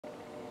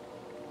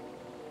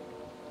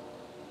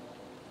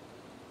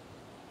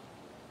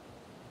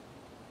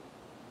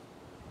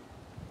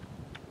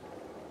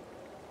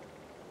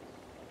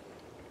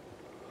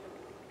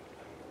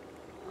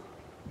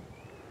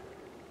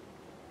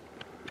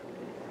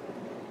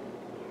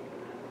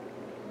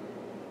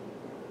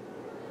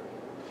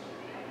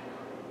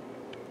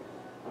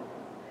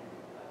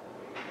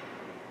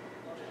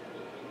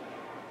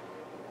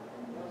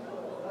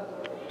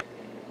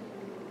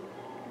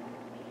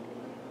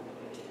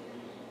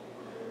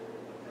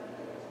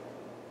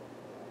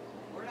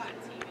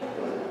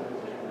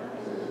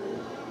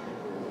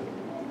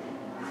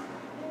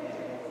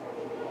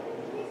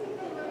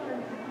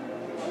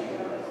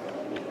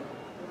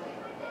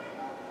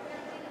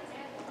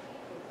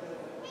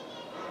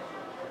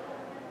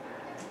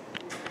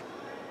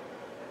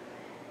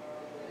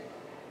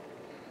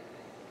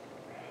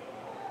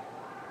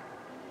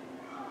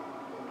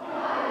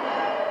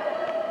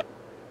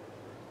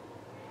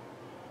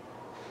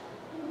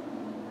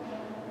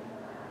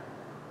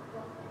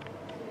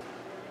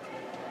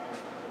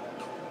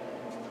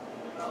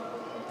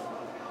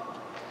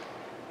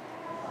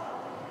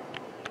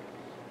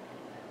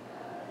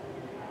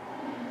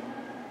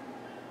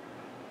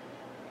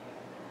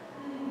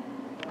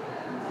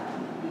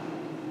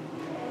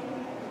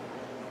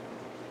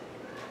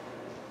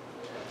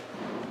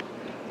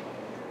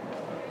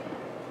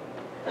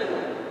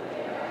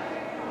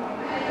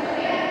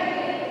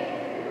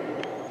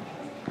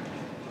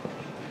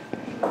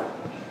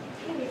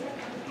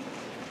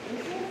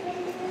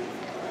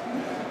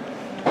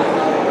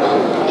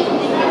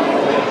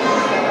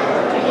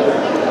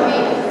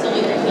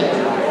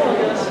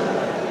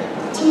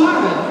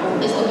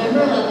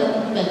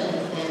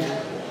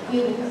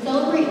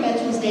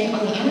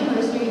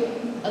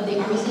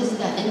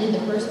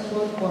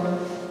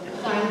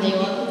444, signed the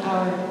 11th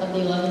hour of the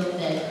 11th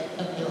day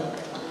of the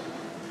 11th month.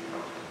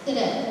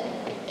 Today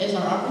is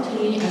our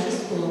opportunity as a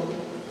school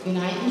to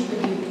unite in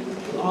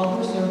tribute to all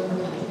who serve our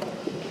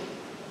country.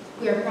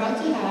 We are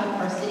proud to have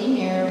our City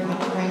Mayor,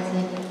 Michael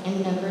Branson,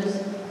 and members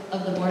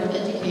of the Board of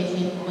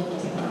Education with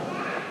us today.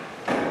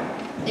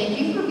 Thank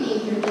you for being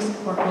here to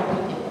support what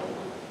we do.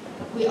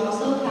 We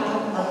also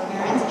have our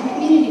parents and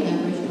community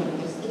members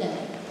joining us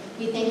today.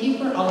 We thank you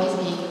for always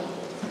being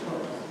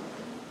supporters.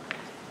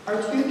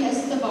 Our true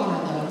guests of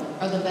honor, though,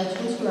 are the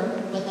veterans who are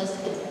with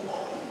us today.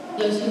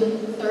 Those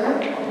who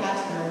served or have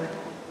served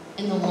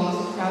in the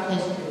long, proud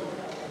history of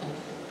our country.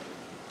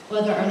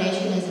 Whether our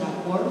nation is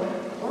at war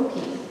or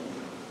peace,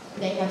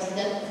 they have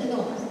stepped to the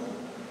line.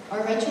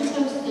 Our veterans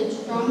have stood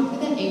strong through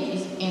the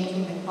ages,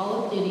 answering the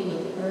call of duty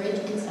with courage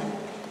and sacrifice.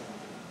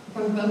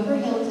 From Bunker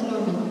Hill to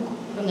Normandy,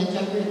 from the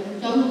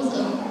jungles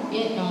of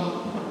Vietnam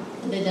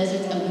to the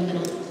deserts of the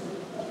Middle East,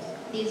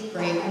 these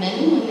brave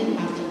men and women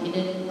have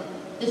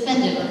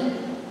defended our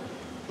freedom.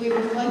 We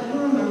reflect and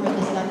remember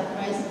the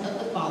sacrifice of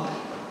the fallen,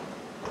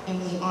 and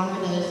we honor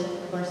those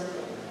who are still.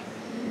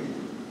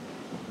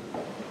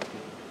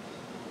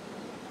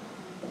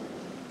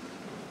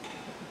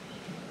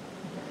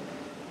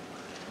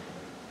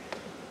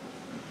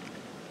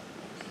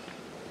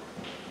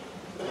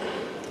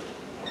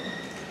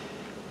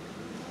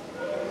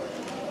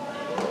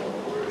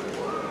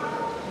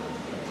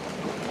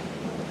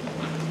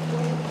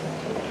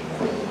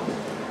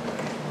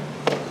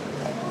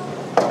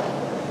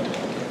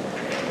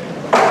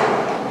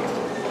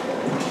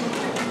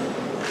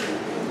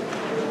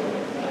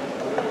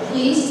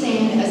 Please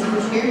stand as the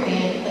Brashear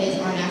Band plays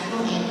our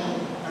national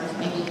anthem, Our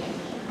Spangled Banner.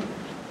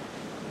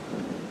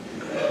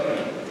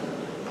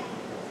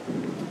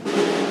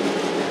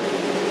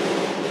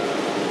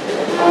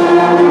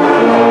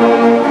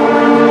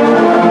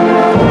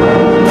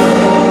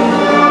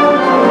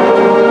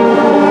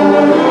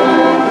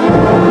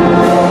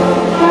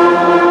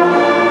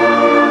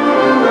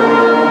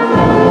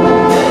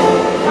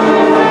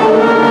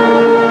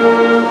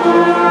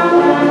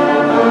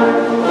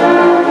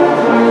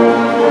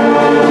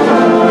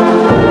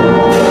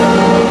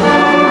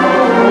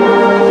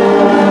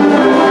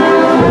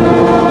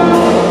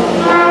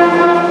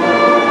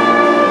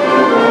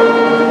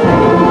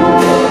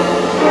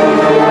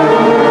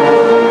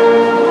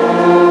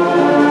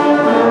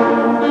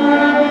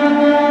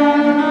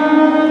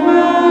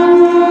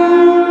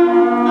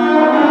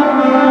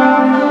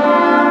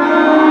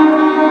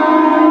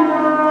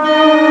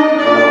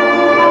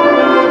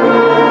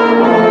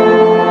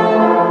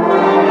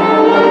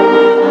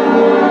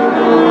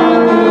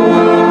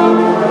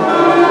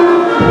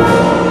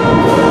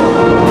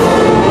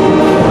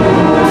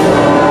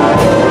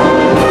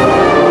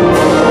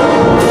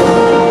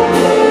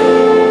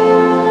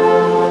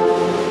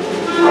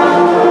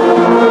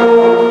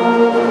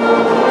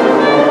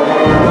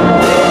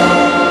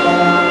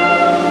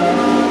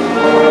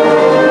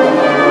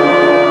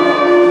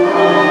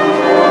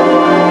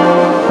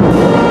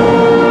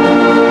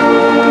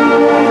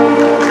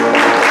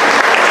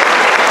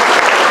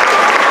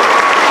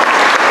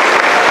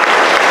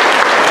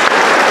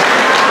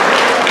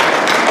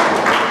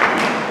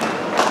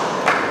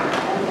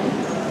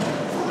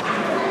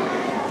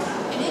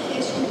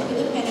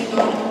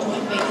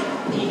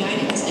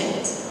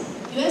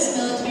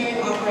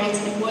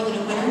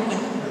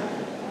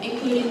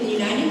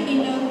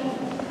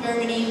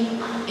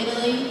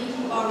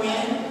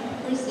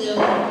 Brazil,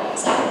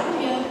 South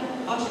Korea,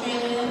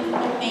 Australia,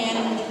 Japan,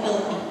 and the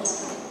Philippines.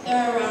 There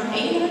are around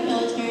 800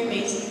 military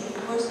bases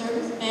where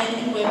servicemen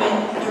and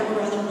women serve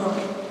around the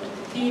world.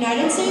 The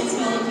United States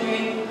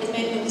military is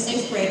made up of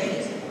 6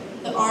 branches: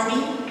 the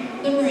Army,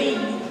 the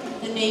Marines,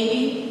 the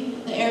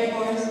Navy, the Air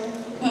Force,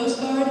 the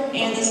Coast Guard,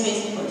 and the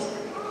Space Force.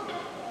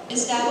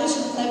 Established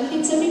in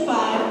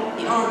 1775,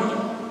 the Army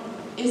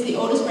is the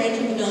oldest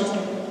branch of the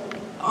military.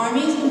 The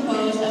Army is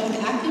composed of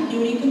an active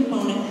duty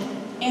component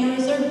and a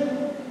reserve,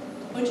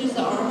 which is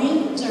the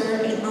Army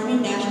Reserve and Army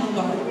National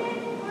Guard.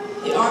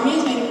 The Army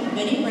is made up of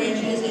many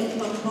branches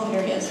and functional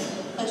areas,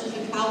 such as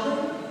the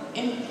cavalry,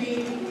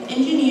 infantry, the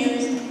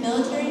engineers,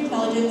 military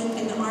intelligence,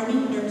 and the Army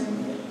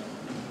nursing.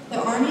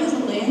 The Army is a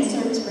land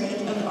service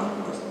branch of the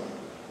Armed Forces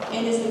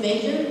and is the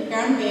major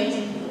ground-based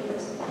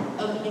force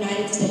of the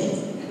United States.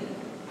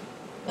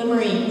 The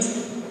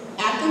Marines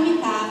act on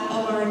behalf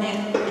of our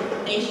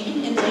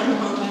nation in land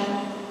combat,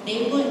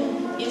 naval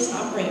and peace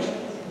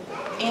operations,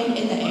 and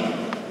in the air.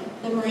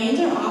 The Marines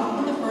are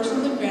often the first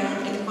on the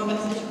ground in combat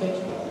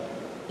situations,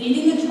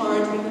 leading the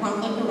charge when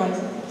conflict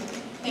arises.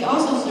 They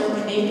also serve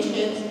on Navy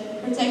ships,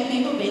 protect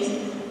naval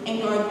bases,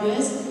 and guard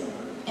U.S.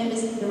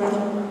 embassies around the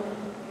world.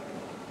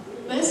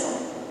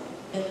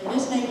 The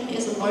U.S. Navy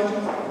is the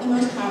largest, the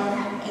most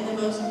powerful, and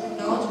the most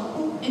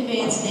knowledgeable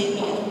advanced Navy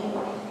in the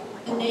world.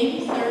 The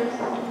Navy serves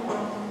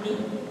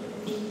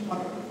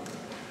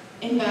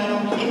in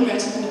battle, in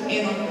rescue,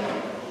 and on war.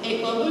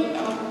 It globally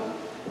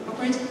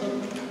operates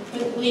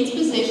with leads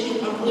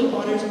position on blue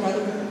waters around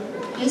the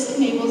world. This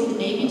enables the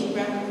Navy to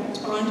rapidly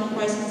respond to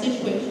crisis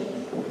situations,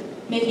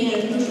 making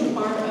it a crucial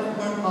part of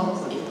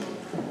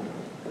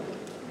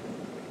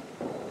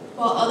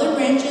While other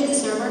branches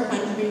serve our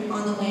country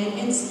on the land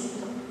and sea,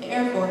 the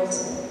Air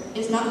Force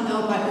is not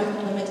held by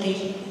earth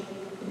limitations.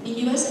 The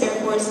U.S. Air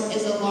Force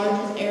is the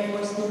largest Air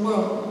Force in the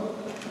world.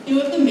 Two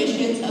of the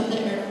missions of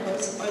the Air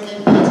Force are the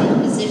ability to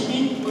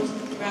position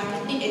forces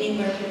rapidly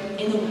anywhere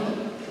in the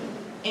world,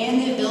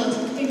 and the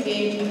ability to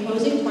engage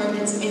opposing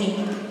targets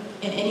anywhere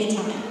and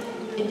anytime.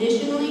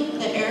 Additionally,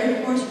 the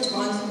Air Force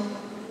responds to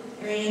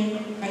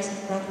humanitarian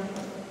crisis around the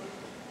world.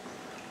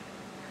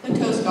 The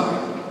Coast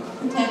Guard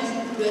protects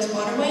U.S.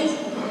 waterways,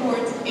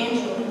 ports, and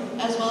shores,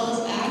 as well as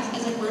acts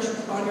as a first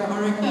responder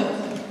on our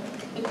coast.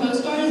 The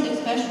Coast Guard is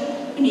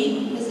especially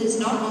unique because it's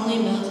not only a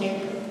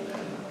military,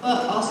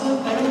 but also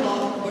a federal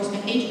law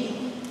enforcement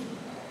agency.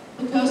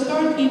 The Coast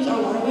Guard keeps our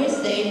waterways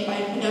safe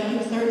by conducting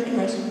search and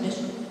rescue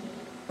missions,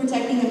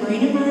 protecting the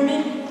marine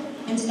environment,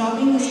 and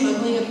stopping the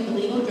smuggling of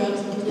illegal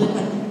drugs into the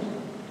country.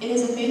 It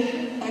is a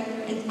faithful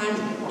protector in times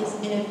of peace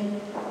and a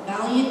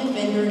valiant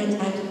defender in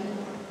times of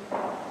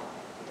war.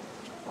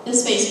 The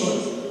Space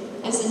Force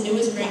is the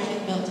newest branch of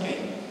the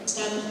military,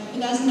 established in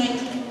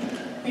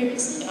 2019.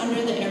 Previously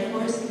under the Air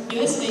Force,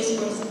 U.S. Space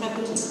Force have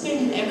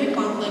participated in every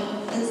conflict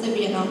since the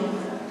Vietnam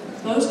War,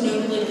 most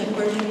notably the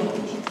Persian Gulf,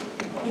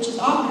 which is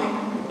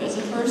offering as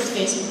the first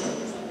Space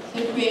Force.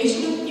 The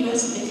creation of the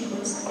U.S. Space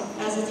Force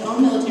as its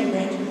own military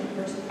branch is the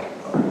first.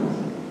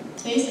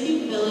 Space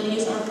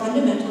capabilities are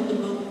fundamental to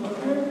both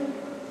warfare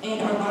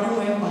and our modern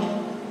way of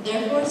life.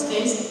 Therefore,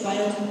 space is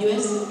vital to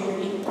U.S.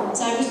 security,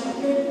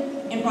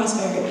 cybersecurity, and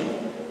prosperity.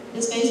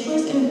 The Space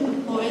Force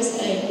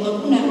employs a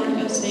global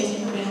network of space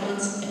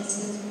surveillance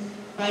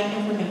and provide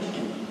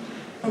information.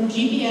 From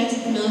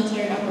GPS to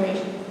military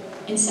operations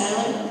and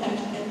satellite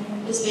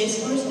protection, the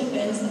Space Force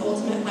defends the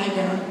ultimate high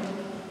ground.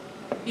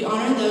 We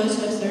honor those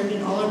who have served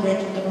in all our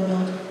branches of our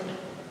military.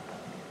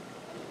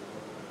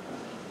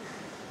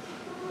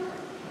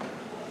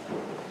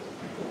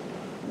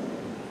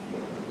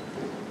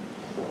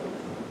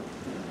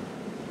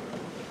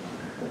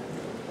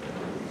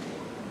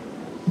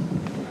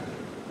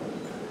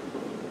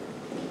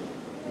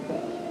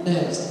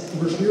 Next, the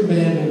Brashear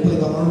Band will play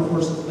the Armed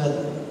Forces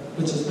Medley,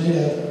 which is made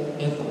of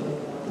anthem.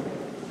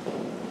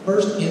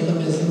 First anthem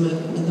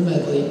in the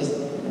medley is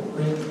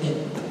Ring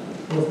In,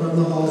 or From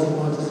the Halls of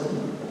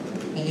Montezuma.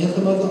 The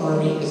anthem of the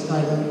Army is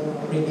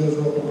titled Ring Goes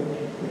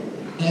Rolling.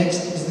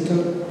 Next is the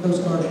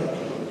Coast Guard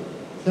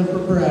Semper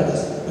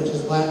Paratus, which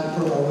is Latin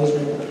for Always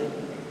Ready.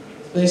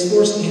 Space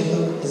Force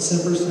anthem is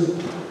Semper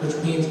Super,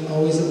 which means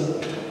always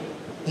above.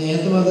 The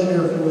anthem of the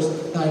Air Force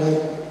is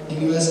titled the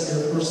U.S.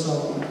 Air Force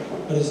Song,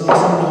 but is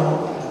also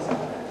known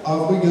as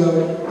Off We Go,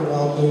 the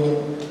Wild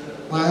Blue.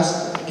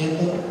 Last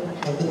anthem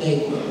of the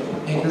Navy,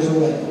 Anchors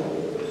Away.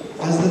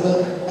 As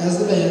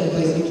the band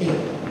plays each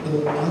anthem, it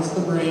will announce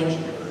the branch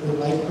who would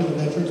like for the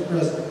veterans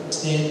present to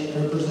stand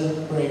and represent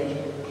the branch,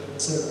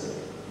 etc.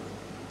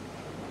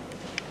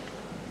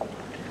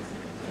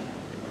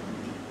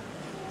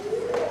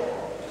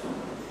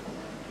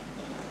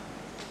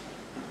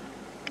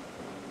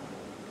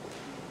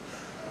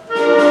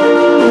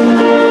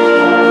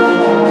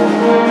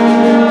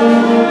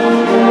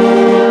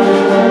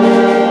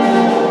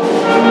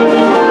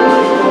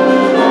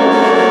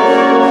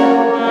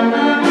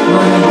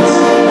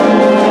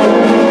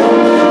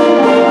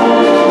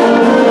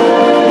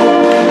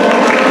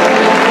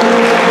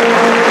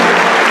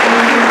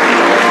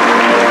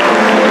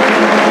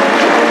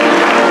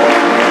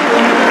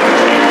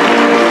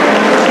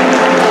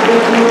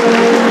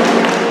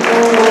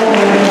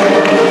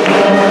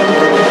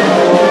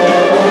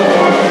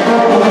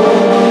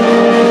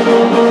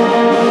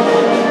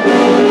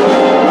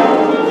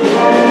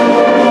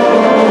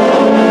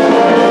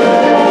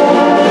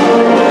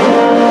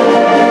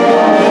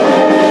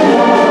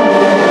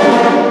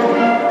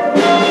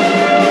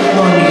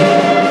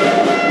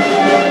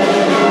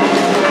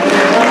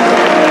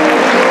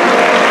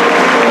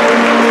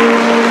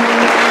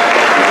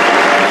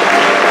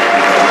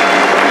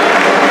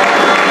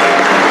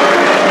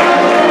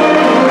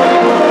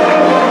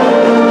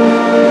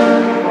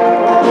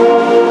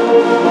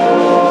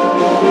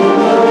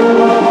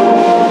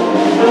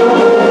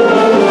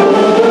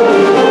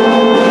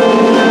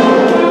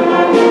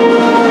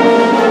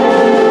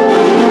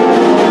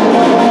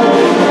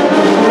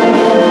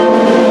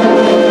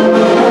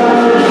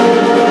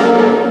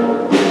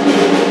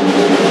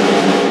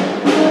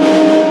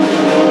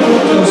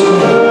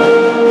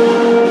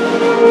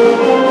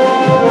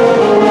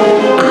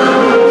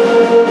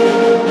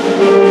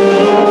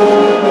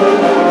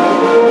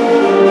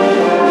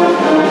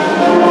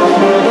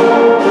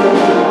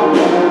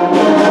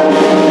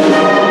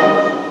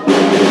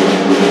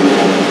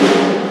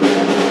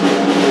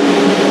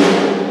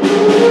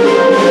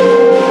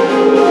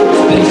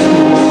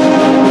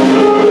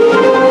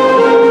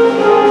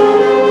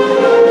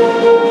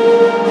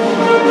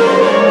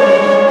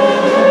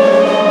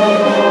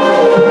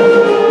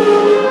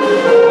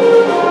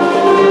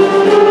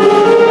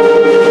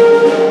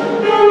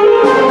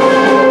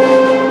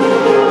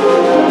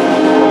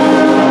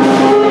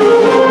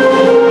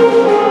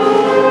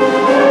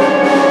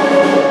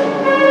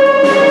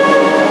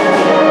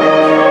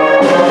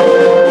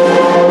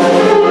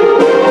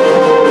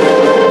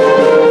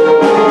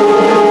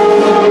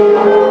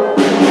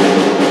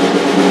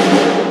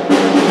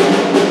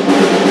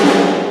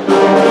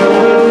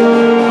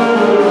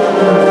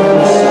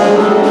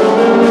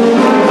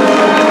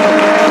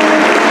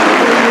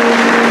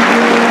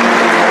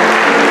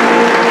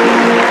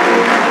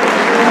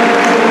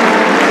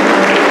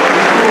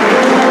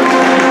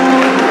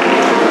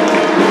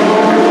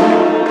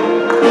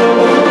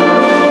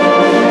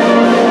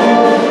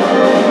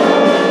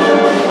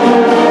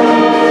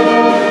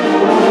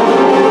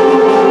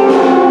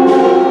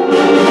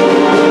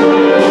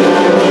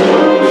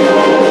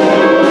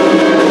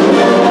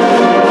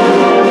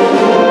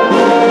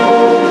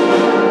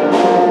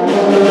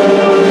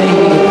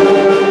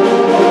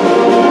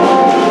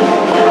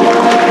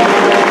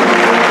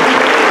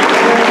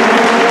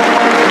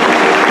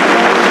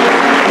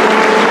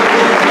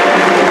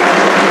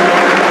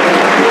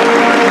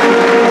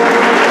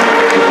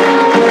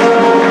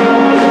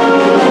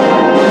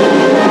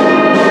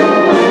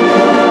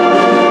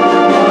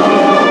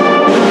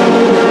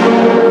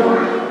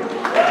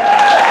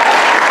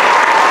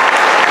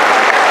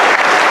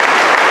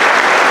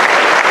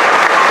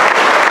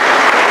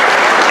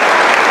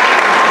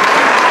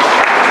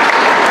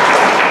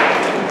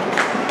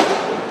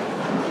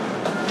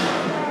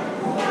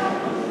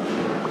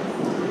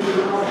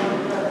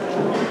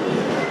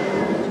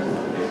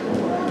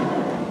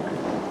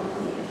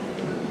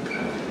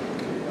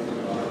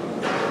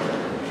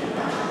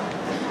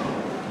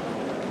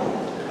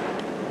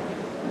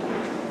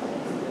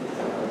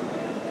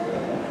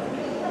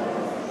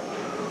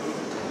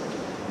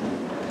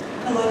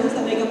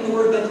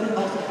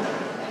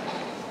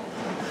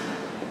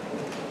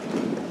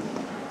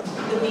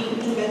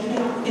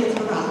 veteran stands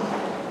for valor.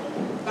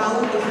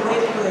 Valor is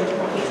great courage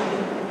for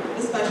facing,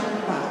 especially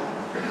for battle.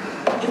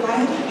 If I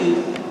had to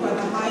choose who had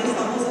the highest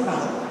levels of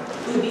valor,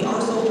 it would be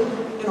our soldiers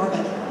and our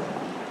veterans.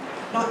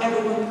 Not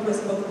everyone can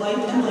risk both life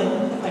and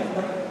limb to fight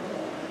for them.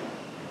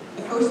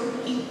 The first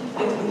E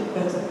stands for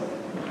ethos.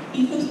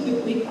 Ethos is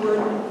the Greek word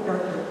for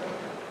character.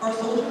 Our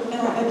soldiers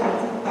and our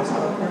veterans have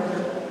strong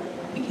character.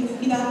 We can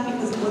see that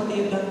because of what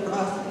they have done for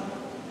us.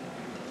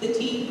 The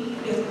T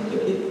stands for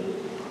tribute.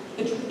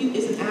 A tribute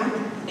is an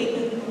act,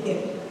 statement, or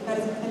gift that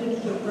is intended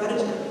to show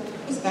gratitude,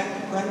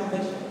 respect, or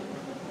admiration.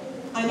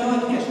 I know I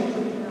can't show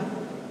tribute enough,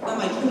 but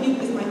my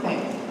tribute is my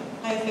thanks.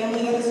 I have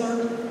family that has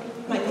served,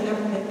 and I can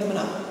never thank them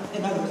enough,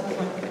 and others who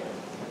went through.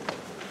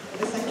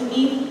 The second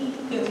E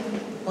stands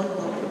for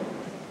endure.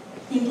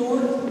 To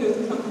endure is to go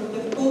through something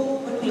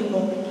difficult or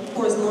painful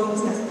for as long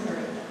as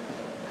necessary.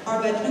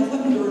 Our veterans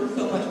have endured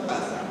so much for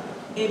us.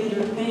 They have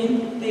endured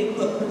pain, they have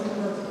put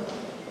perseverance.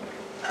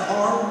 The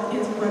R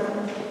stands for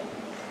reverence.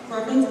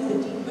 Reverence is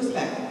a deep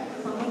respect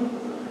for someone.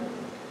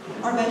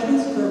 Our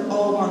veterans deserve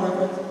all of our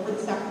reverence for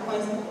the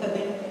sacrifice that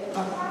they made for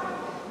us.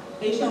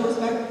 They show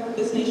respect for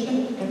this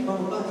nation and for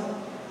all of us.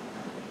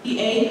 The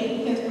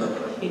A stands for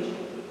appreciation.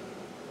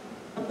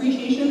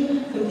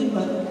 Appreciation, simply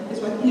put,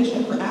 is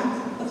recognition for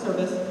acts of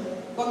service.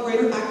 What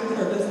greater act of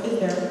service is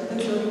there than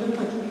serving your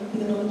country in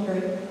the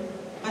military?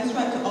 I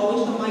strive to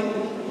always show my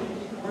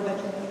appreciation for our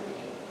veterans.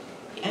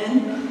 The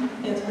N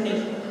stands for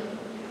nation.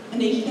 A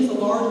nation is a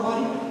large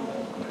body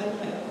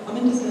of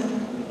common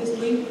descent,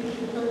 history,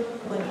 culture,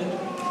 language,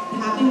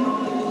 and having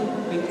from people and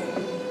country.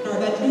 And our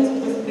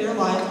veterans risk their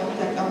lives to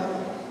protect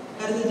ours.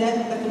 That is a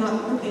debt that cannot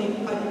be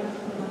repaid by money.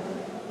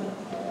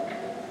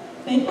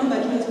 Thank our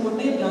veterans for what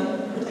they have done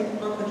to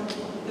protect our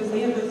country, because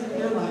they have risked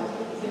their lives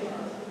to save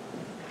ours.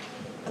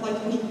 I'd like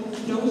to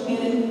introduce Noah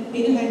Shannon,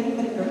 Hayden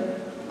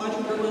Hecker,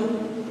 Audrey Berlin,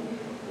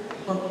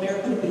 from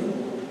America to Business.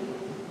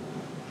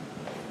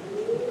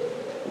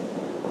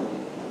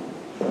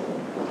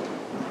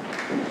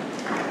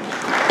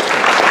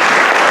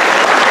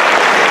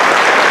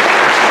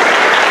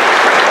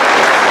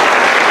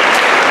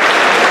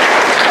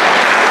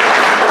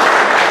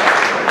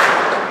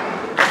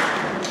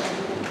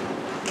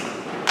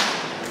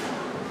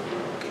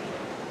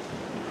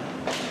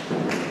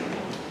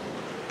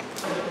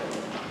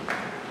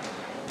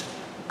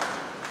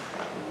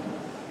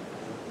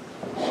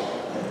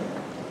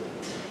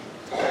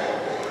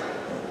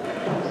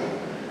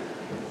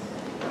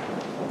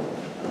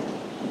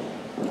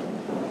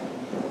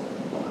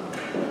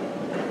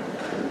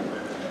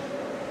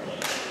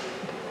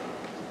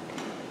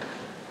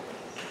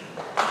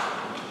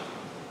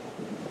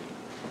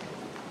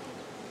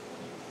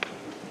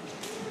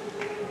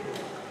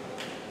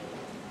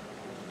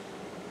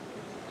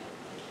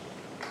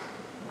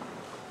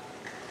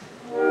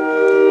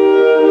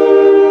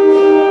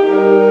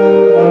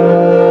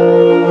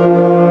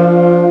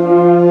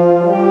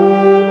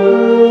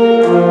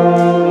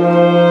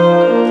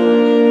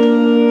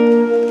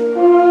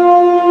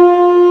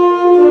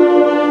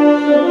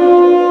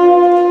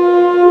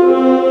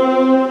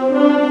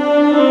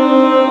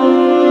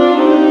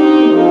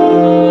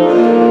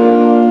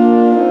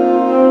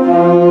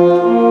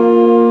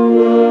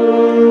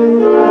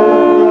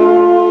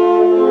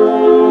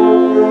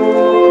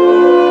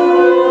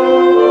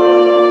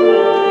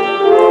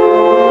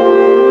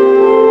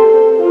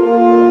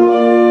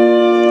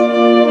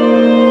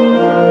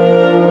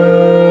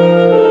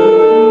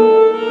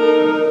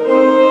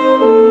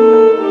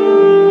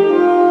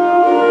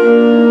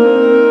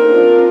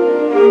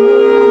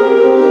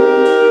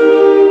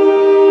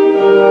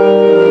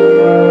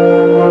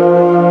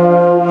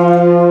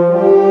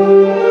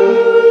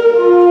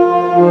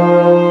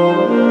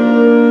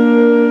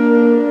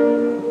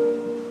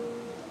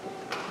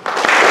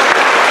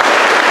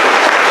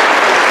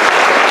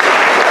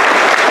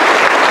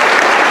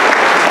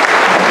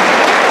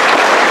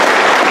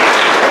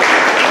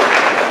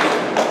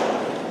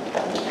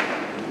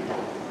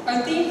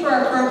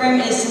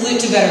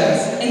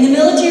 In the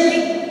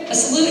military, a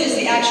salute is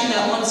the action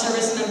that one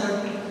service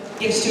member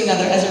gives to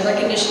another as a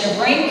recognition of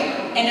rank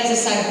and as a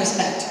sign of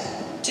respect.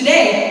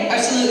 Today, our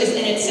salute is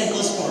in its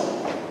simplest form.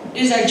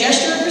 It is our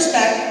gesture of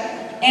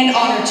respect and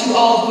honor to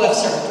all who have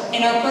served.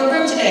 In our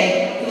program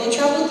today, we will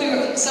travel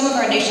through some of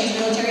our nation's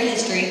military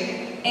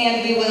history,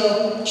 and we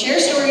will share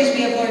stories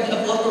we have learned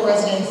of local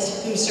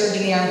residents who served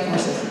in the armed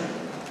forces.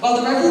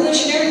 While the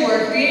Revolutionary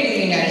War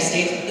created the United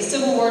States, the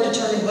Civil War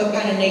determined what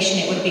kind of nation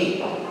it would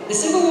be. The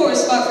Civil War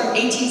was fought from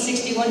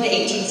 1861 to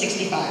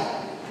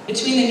 1865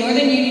 between the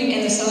Northern Union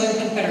and the Southern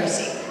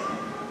Confederacy.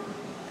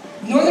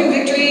 Northern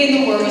victory in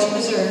the war was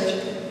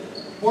preserved.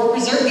 War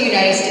preserved the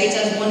United States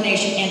as one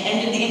nation and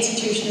ended the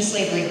institution of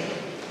slavery.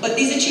 But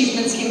these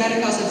achievements came at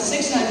a cost of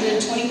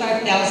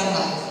 625,000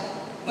 lives.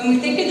 When we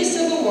think of the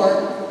Civil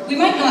War, we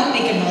might not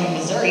think of Northern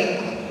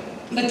Missouri,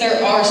 but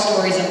there are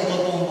stories of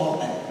local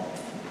involvement.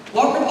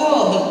 Walker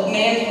Paul, the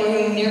man for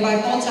whom nearby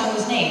Paultown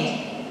was named,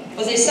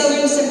 was a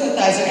Southern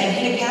sympathizer and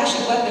hid a cache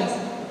of weapons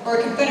for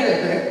a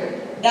Confederate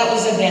group that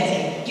was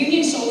advancing.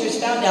 Union soldiers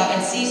found out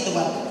and seized the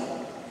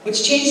weapons.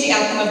 which changed the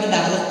outcome of the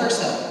Battle of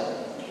Perso.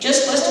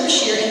 Just close to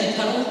Brashear in the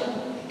Tunnel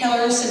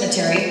Keller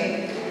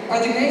Cemetery are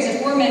the graves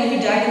of 4 men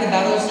who died in the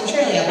Battle of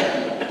Centralia.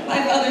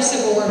 5 other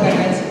Civil War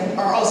veterans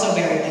are also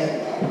buried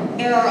there.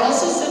 There are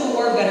also Civil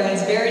War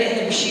veterans buried in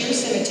the Brashear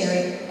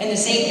Cemetery and the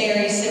St.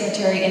 Mary's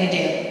Cemetery in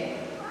Adair.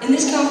 In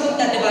this conflict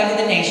that divided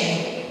the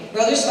nation,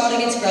 brothers fought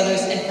against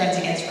brothers and friends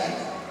against friends.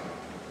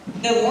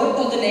 The war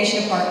pulled the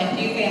nation apart and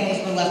few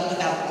families were left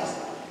without us.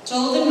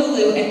 Sullivan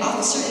Ballou, an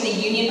officer in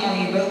the Union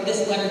Army, wrote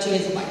this letter to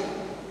his wife.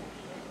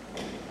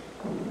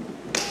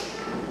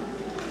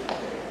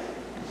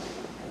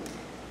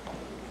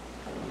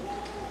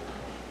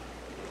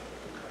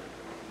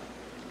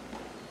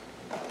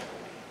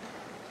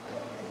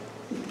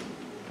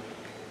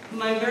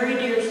 My very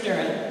dear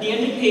Sarah, the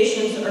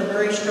indications are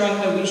very strong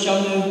that we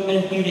shall move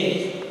in a few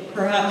days,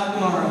 perhaps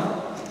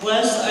tomorrow.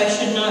 Lest I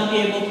should not be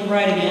able to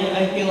write again,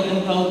 I feel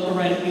impelled to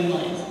write a few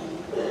lines.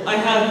 I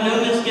have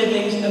no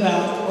misgivings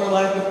about or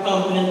lack of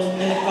confidence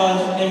in the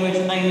cause in which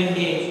I am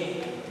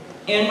engaged,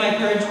 and my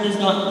courage does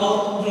not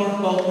halt nor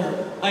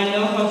falter. I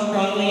know how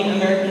strongly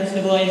American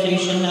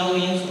civilization now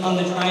leans on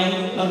the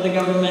triumph of the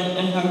government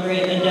and how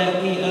great a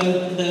debt we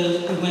owe to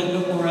those who went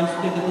before us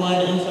through the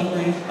blood and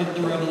sufferings of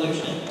the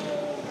Revolution.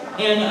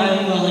 And I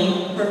am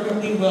willing,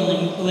 perfectly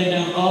willing, to lay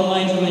down all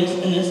my joys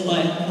in this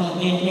life to help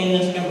maintain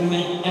this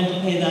government and to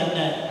pay that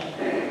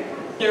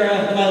debt.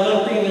 Sarah, my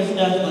love for you is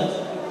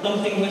deathless.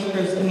 Something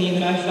whispers to me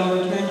that I shall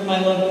return to my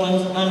loved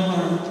ones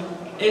unharmed.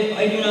 If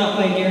I do not,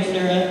 my dear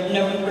Sarah,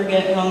 never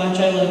forget how much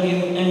I love you,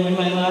 and when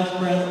my last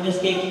breath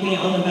escapes me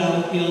on the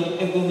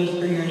battlefield, it will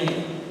whisper your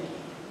name.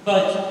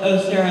 But, oh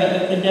Sarah,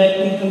 if the dead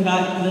can come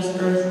back to this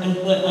earth and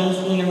flit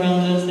unseen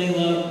around those they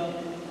love,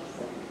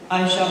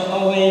 I shall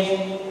always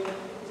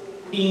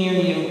be near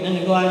you in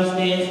the gladdest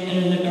days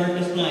and in the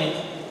darkest nights,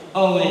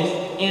 always.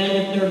 And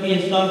if there be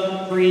a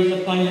soft breeze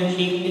upon your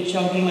cheek, it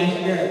shall be my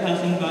spirit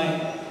passing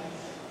by.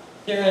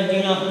 Sarah,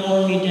 do not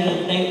mourn me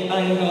dead, think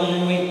I am gone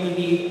and wait for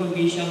thee, for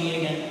we shall meet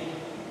again.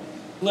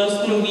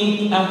 Less than a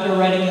week after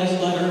writing this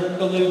letter,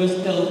 Ballou was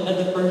killed at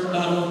the First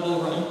Battle of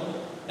Bull Run.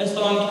 A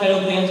song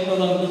titled Dance for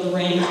Love was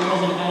arranged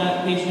as an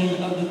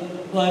adaptation of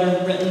the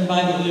letter written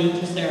by Ballou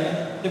to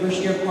Sarah. The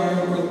Brashear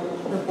Choir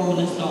performed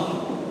this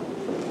song.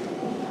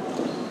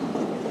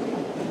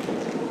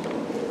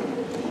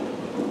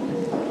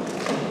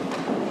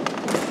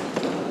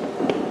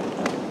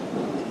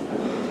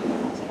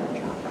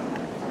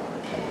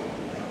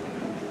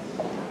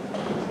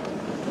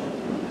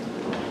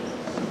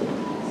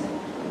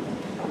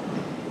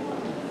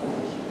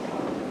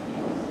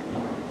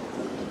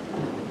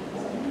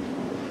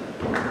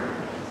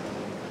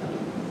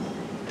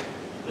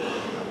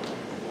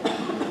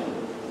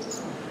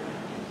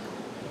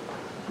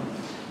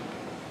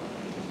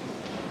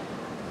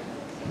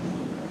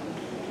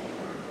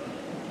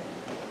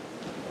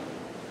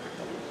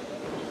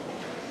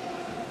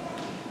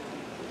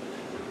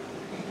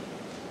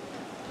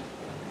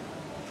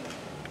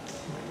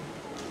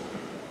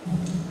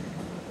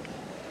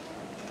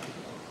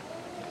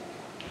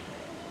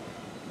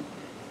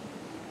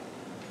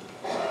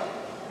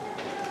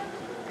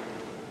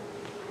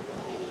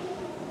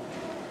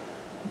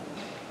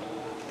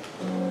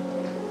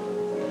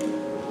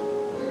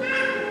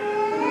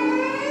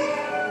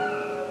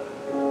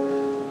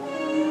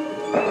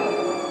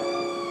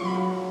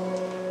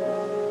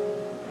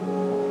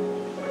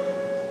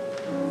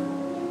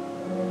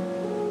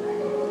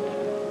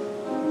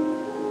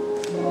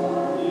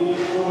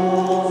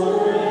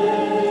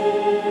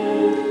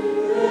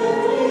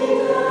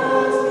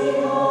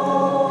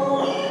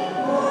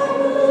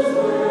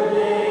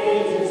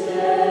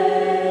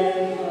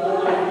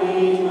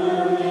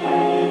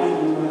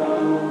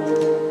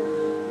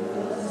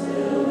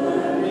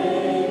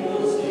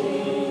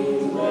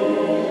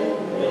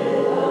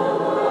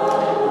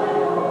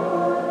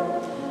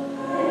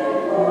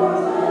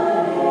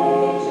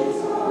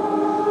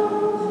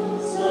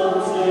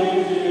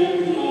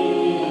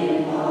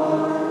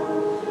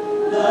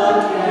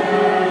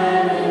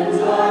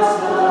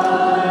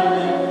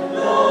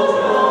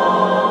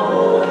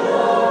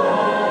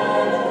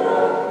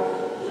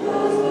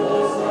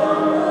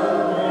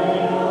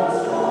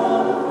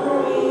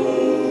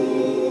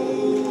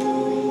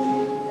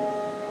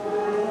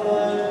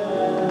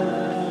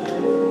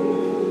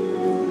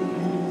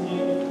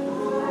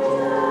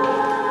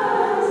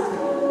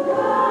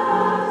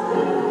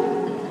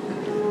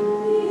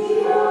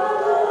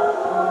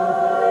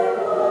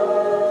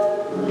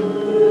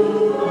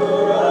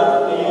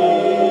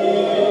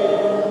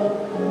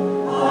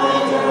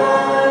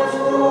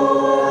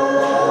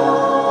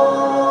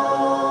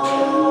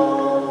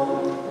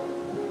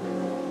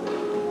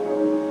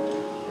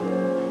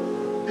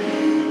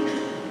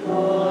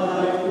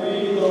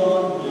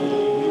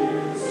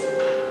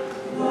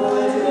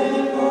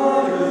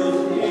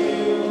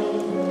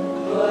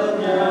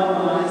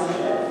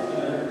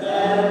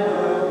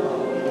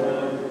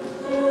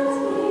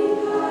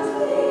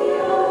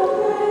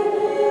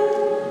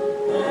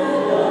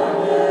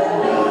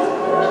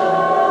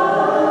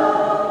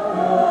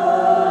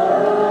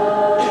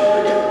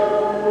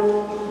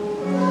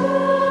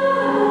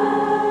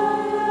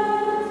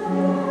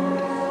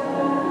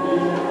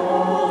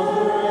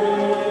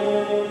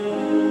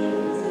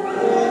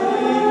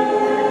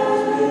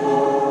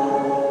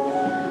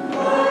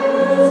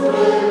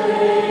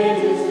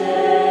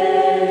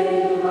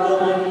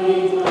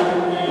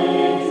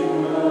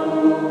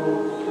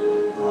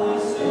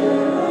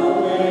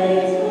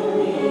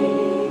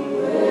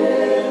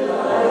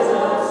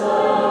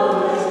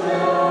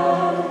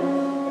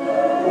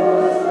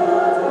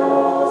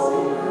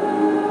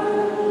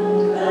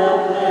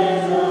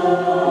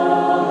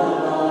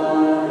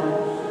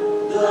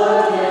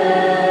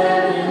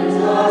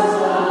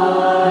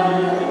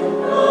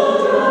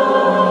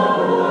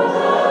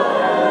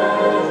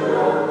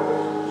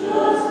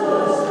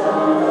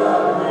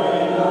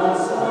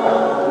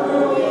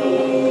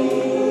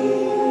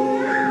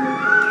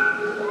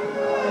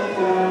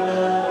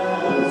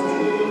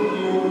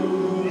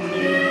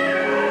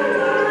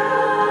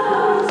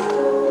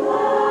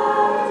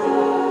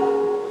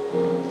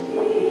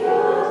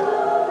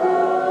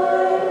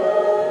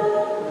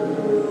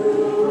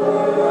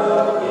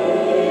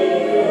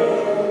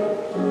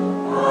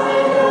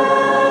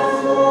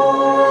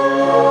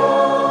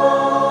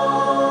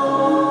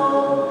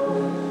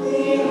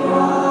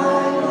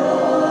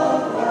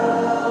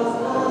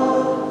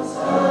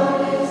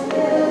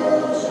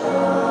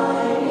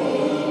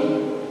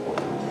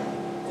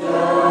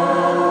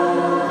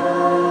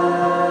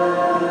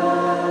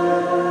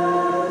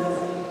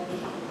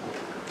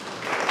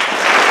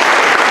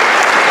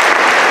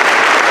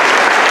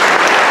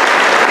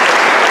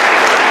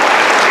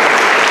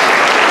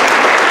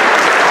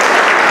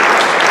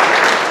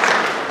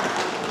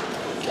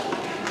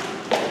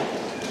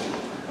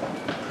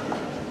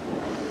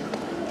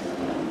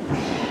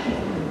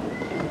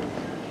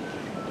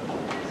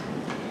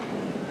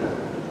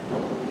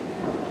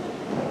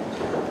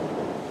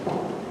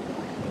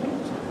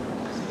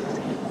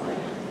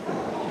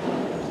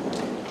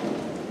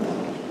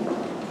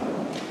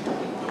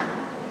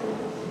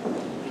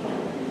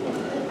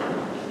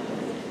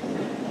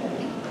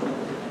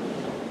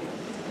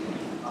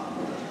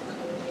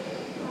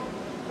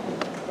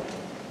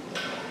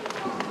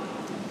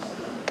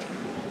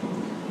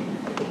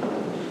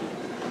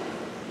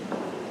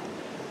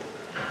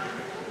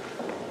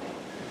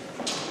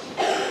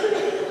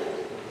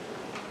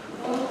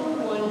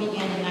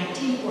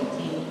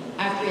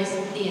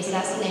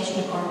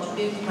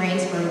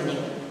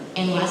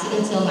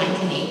 until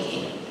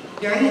 1918.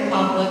 During the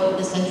conflict,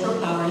 the Central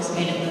Powers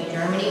made up of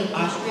Germany,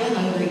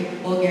 Austria-Hungary,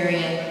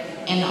 Bulgaria,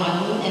 and the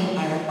Ottoman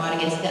Empire fought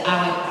against the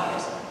Allied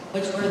powers,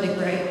 which were the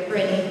Great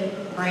Britain,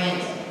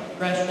 France,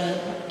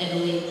 Russia,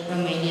 Italy,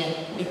 Romania,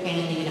 Japan,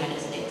 and the United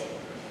States.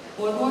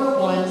 World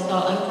War I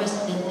saw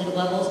unprecedented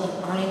levels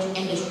of carnage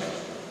and destruction.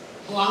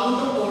 Along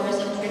with the horrors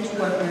of trench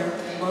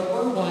warfare,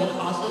 World War I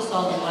also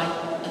saw the life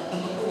of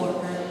chemical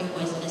warfare and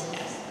poisonous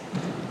gas.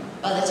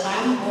 By the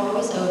time the war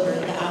was over,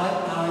 the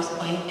Allied powers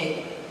claimed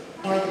victory.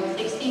 More than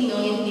 60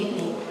 million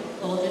people,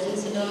 soldiers and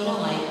civilians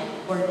alike,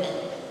 were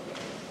dead.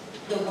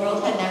 The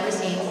world had never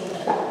seen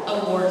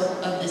a war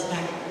of this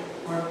magnitude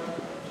before,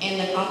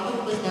 and the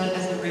conflict was known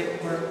as the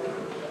Great War.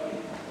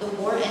 The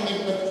war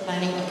ended with the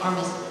signing of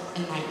armistice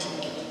in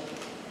 1980.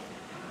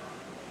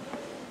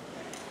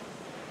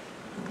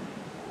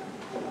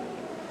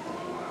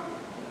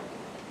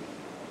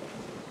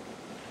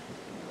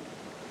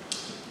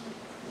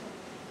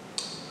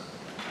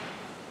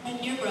 My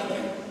dear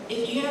brother,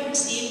 if you have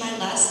received my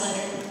last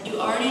letter, you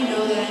already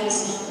know that I am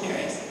still in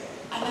Paris.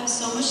 I have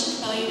so much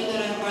to tell you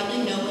that I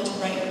hardly know what to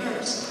write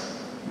first.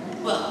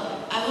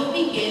 Well, I will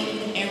begin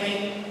with an air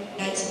raid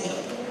nights ago.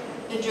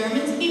 The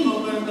Germans came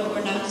over but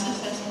were not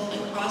successful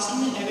in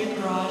crossing the heavy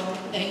barrage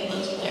that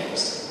enclosed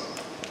Paris.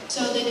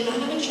 So they did not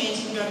have a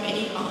chance to drop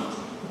any bombs.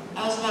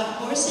 I was about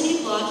 4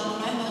 city blocks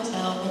from my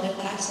hotel when the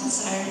clacks and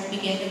sirens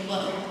began to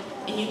blow,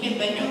 and you can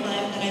bet your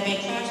life that I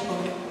made tracks for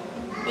it.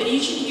 But you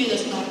should hear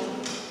those clacks.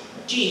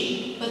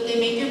 Gee, but they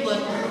make your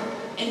blood boil.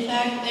 In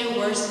fact, they're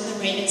worse than the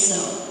rain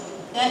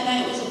itself. That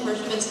night was the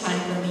first of its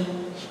kind for me,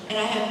 and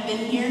I have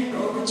been here for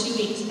over 2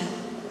 weeks now.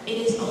 It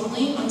is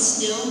only on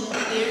still,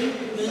 clear,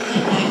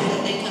 moonlight nights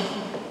that they come.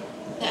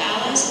 The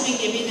Allies have been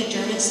giving the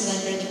Germans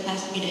slender the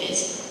past few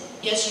days.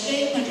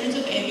 Yesterday, hundreds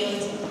of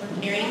ambulances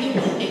were carrying the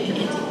wounded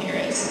into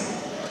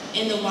Paris.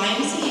 In the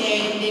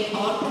YMCA, they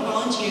called for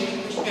volunteers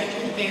for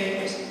stretcher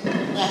barriers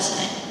last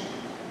night.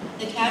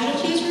 The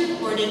casualties were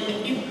reported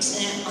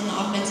 50% on the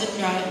offensive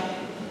drive,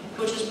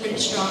 which was pretty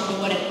strong for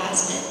what it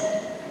has been.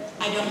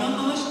 I don't know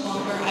how much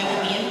longer I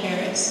will be in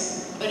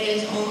Paris, but it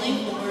is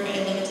only for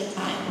a limited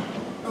time.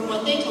 From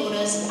what they told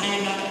us,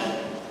 I'm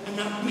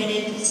not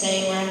permitted to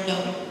say where I'm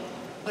going,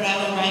 but I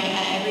will write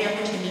at every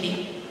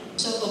opportunity,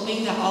 so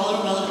hoping that all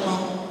are well at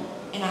home,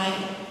 and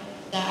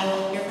that I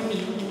will hear from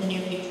you in the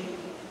near future.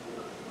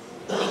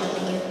 Thank you,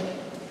 brother.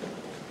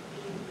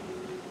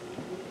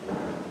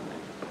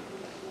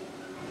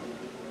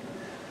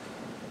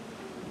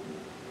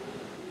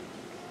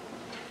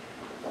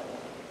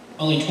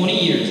 Only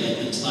 20 years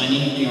after the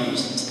signing of the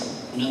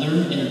armistice, another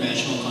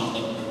international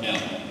conflict broke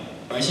out.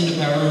 Rising to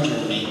power in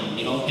Germany,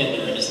 Adolf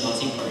Hitler and his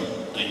Nazi party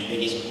signed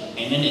treaties with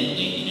Japan and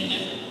Italy in an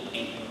effort to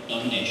gain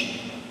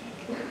domination.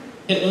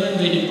 Hitler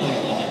invaded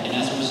Poland, and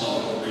as a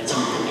result, France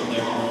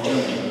declared war on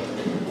Germany.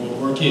 World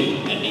War II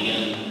had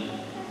begun.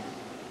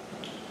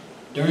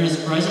 During a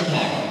surprise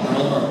attack on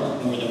Pearl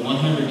Harbor, more than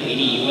 180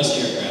 U.S.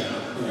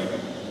 aircraft were destroyed,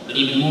 but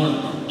even more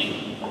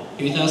importantly,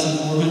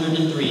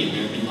 2,403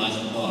 American lives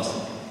were lost.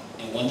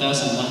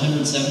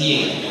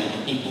 1,178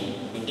 American people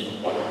wounded.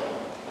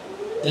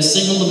 This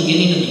signaled the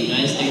beginning of the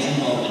United States'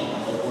 involvement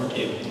in World War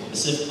II,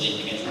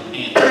 specifically against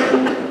Japan.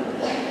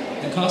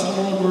 The cost of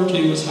World War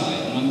II was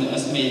high. Among the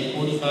estimated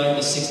 45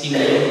 to 60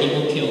 million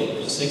people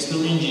killed were 6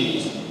 million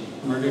Jews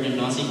murdered in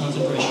Nazi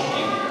concentration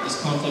camps.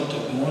 This conflict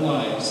took more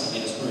lives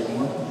and destroyed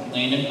more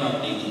land and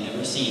property than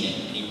ever seen in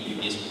any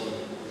previous war.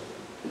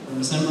 From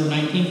December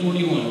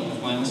 1941 to the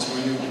final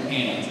surrender of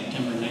Japan in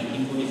September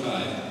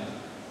 1945,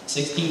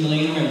 16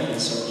 million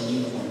Americans served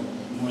in uniform,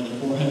 and more than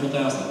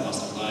 400,000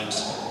 lost their lives.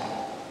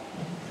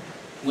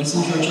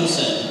 Winston Churchill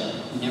said,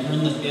 "Never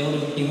in the field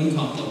of human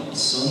conflict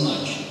is so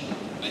much,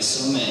 by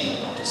so many,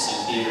 to so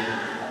few."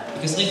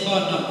 Because they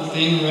fought not for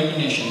fame or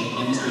recognition,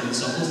 demonstrating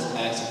selfless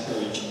acts of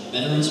courage,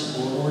 veterans of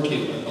World War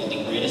II are called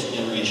the greatest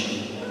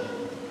generation.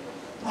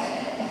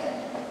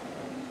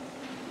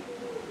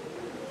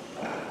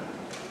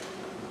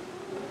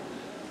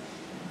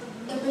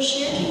 The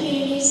Brashear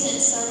community sent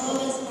several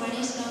of its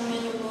finest young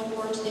men to World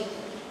War II.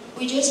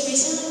 We just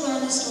recently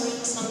learned the stories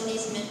of some of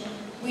these men.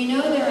 We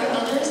know there are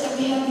others that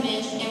we have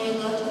missed, and we'd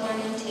love to learn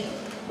them too.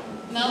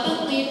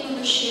 Melvin Lee from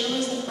Brashear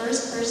was the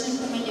first person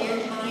from Adair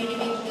County to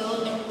be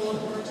killed in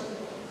World War II.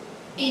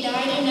 He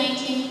died in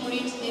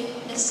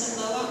 1942 in the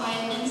Samoa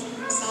Islands,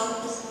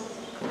 South Pacific.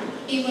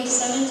 He was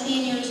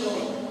 17 years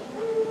old.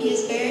 He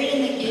is buried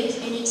in the Gibbs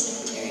Union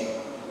Cemetery.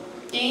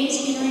 James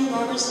Henry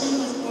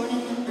Robertson was born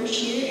in the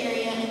Brashear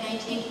area in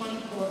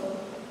 1924,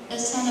 the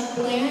son of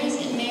Clarence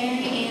and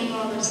Mary Ann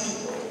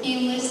Robertson. He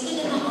enlisted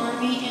in the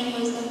Army and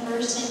was the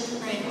first sent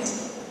to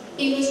France.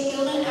 He was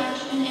killed in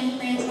action in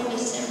France on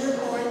December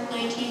 4,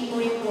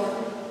 1944.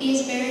 He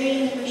is buried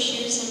in the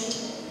Brashear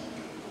Cemetery.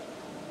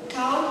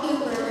 Kyle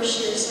Cooper of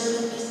Brashear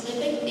served the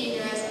Pacific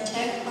Theater as a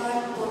Tech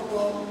 5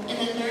 corporal in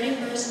the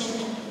 31st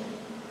Infantry.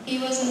 He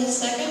was in the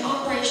second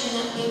operation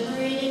that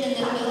liberated in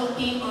the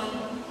Philippine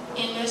Army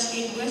and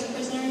rescued U.S.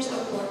 prisoners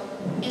of war.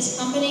 His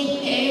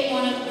company, K,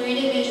 one of 3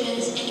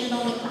 divisions, entered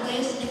on the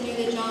cliffs and through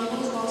the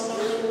jungles while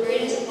suffering the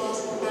greatest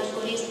loss of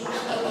casualties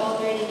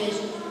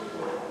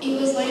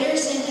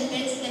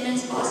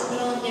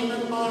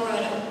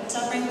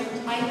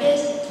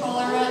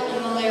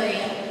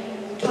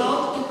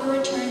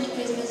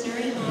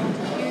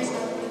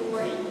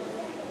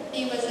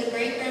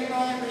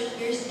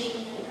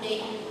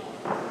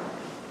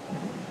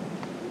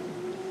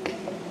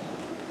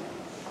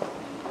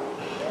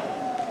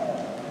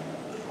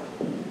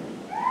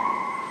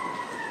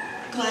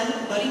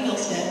Buddy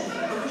Milstead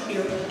from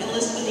Brashear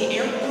enlisted in the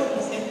Air Corps in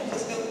San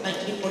Francisco in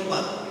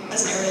 1941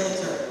 as an aerial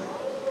observer.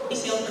 He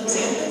sailed from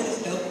San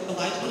Francisco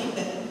July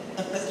 25th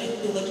on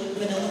President Coolidge to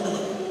Manila,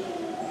 Philippines.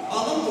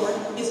 All on board,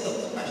 his hope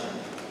was crushed.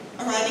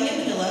 Arriving in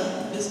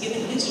Manila, he was given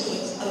his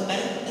choice of a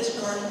medical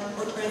discharge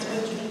or transfer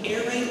to the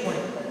Air Raid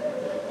Warning,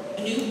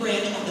 a new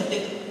branch of the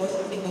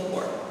 54th Single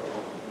Corps.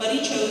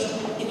 Buddy chose to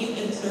continue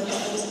in the service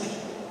of his country.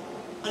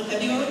 On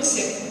February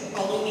 6th,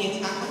 following the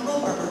attack on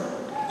Pearl Harbor,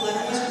 a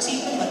letter was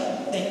received from Buddy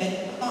saying that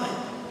he was fine,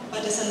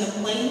 but to send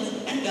them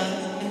planes and guns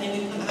and they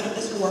would come out of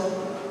this war.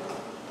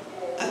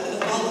 After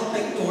the fall of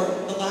Craig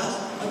Door, the last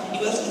of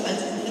the U.S.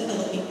 defenses in the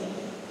Philippines,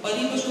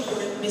 Buddy was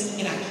reported missing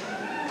in action.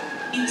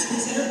 He was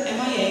considered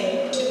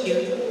MIA 2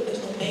 years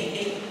until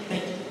May 8,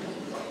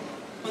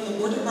 1940. When the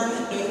War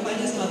Department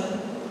notified his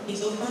mother,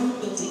 Hazel Fern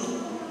Quilty,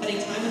 at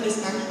a time of his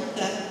actual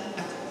death,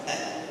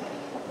 said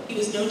he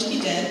was known to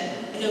be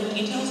dead, and no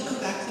details or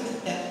facts of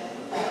his death.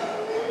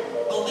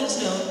 All that's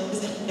known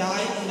is that he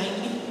died in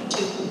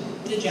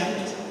 1952 in a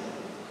Japanese war.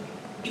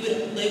 He would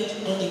have lived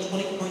only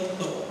 24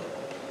 years old.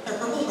 Her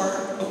Purple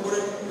Heart,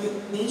 awarded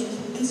through wounds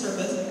in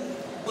service,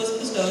 was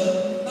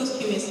bestowed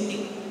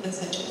posthumously and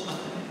sent to his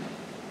mother.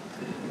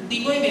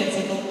 Leroy Van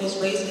Sickle was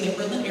raised in the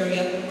Berlin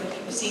area where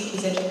he received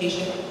his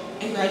education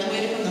and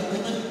graduated from the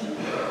Berlin.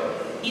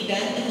 He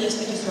then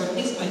enlisted to serve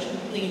his country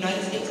in the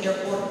United States Air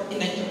Force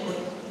in 1940.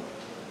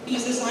 He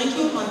was assigned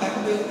to a combat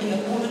crew in the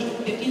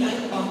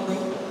 459th Bomb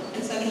Group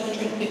and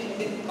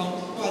 756th Bomb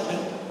Squadron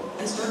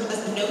and served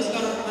as the nose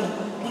gunner on a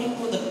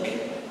 24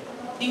 Liberator.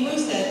 Leroy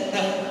said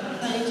that when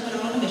planes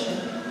went on a mission,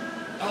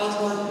 odds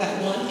were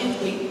that 1 in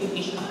 3 would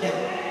be shot down.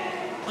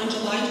 On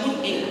July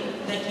 28,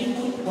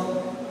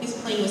 1944, his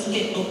plane was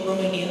hit over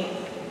Romania.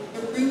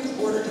 The crew was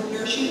ordered to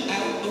parachute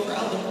out over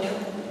Albania.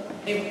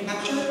 They were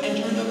captured and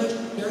turned over to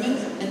the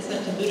Germans and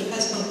sent to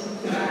Budapest,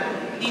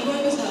 Hungary.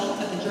 Leroy was held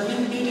at the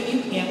German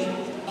POW camp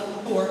of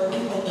 4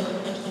 in Poland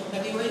until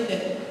February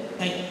 5,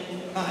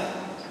 1945.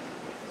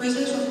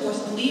 Prisoners were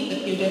forced to leave the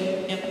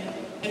POW camp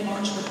and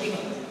march for 3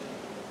 months.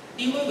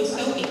 Leroy was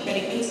so weak that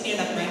he couldn't stand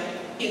upright.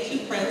 He had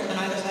 2 friends on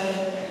either side of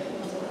him.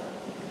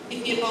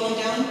 If he had fallen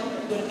down,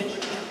 he would have been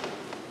shot.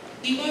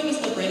 Leroy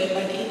was liberated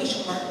by the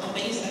English court on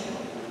May 2,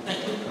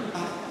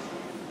 1945.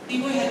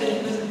 Leroy had been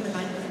in prison for 9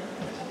 months.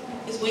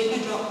 His weight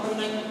had dropped from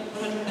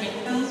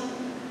 190 pounds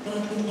to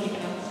 120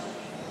 pounds.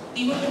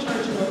 Leroy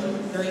returned to Northern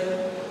Missouri.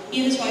 He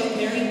and his wife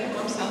married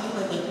farm south of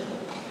Birdland,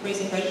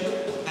 raising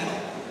registered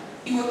cattle.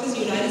 He worked as a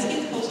United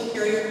States postal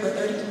carrier for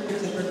 32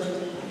 years at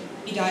Birdland.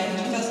 He died in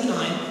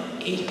 2009, at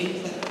the age of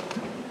 87.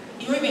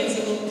 Leroy Van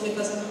Sickle was a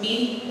cousin of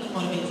me and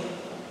Juan Van Sickle.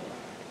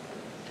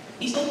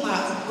 Cecil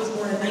Platts was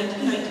born in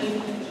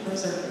 1919 in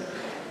Missouri.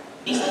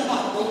 Cecil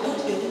fought World War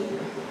II.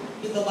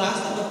 He was the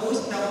last of the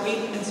 4th Cavalry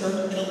and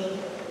served in Italy.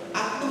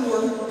 After the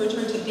war, he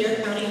returned to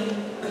Dare County,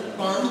 where he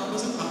farmed and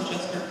was a crop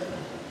adjuster.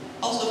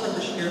 Also from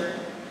Brashear,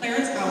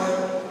 Clarence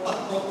Howard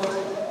fought World War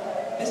II.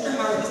 Mr.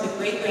 Howard is the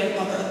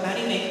great-grandfather of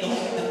Mattie Mayfield,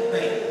 7th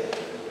grade.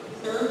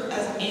 Served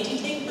as an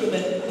anti-tank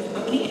crewman with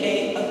Company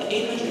A of the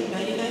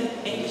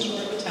 899th Tank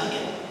Destroyer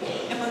Battalion,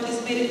 and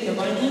participated in the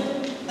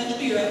Rhineland,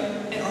 Central Europe,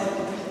 and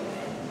Arctic.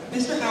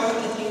 Mr. Howard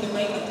attained the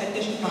rank of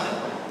Technician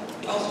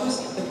 5. He also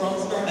received the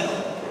Bronze Star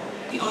Medal.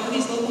 We honor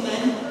these local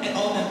men and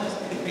all members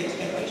of the Greatest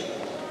Generation.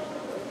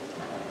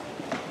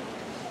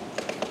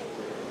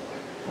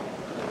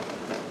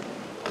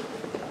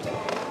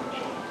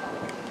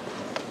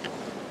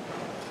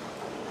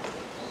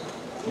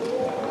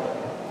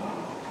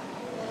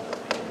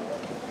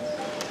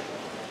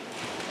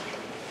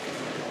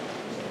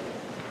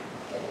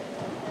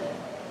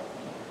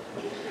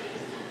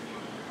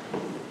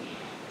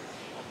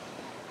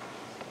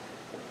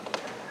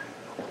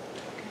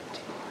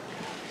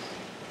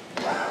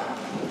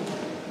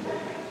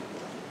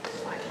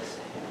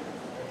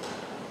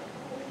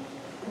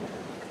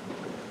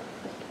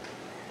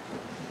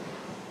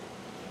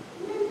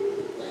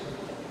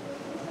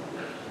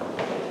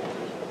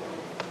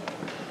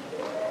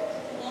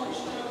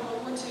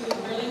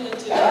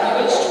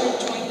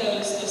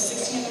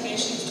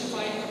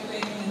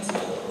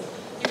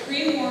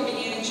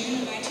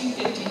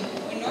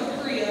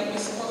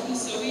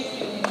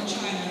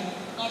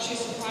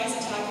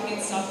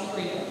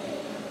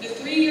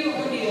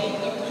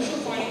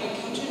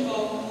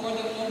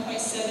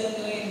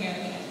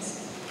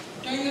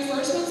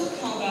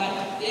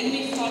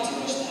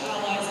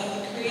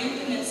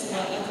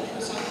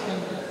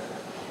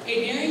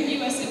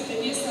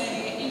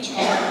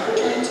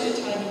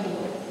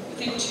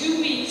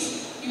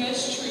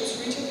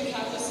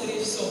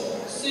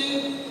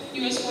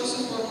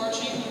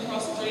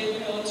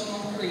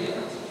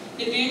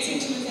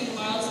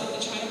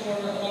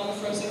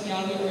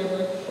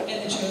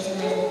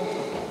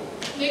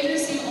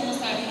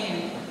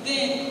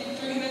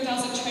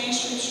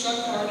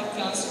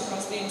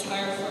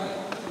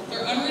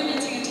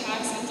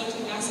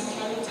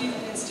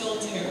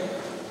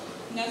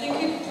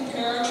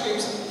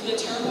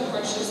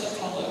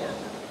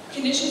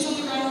 Conditions on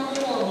the ground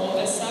were horrible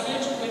as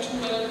savage winter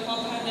weather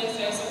compounded the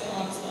effects of the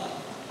onslaught.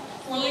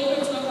 Poorly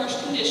equipped to the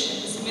harsh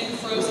conditions,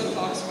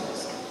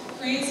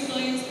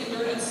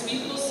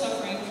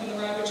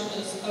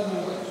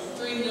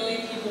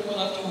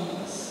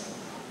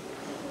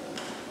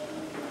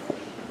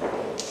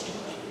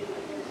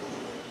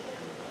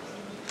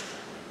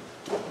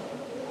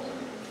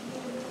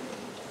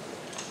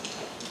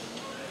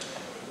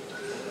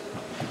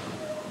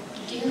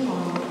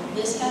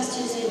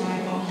 Tuesday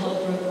night, all hell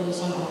broke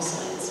loose on all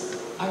sides.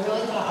 I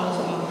really thought I was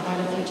wrong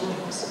quite a few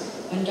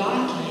times. When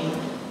dawn came,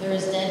 there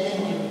was dead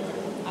men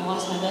everywhere. I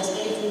lost my best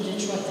buddy from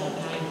Detroit that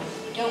night.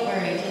 Don't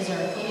worry, because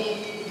there are plenty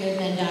of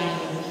good men dying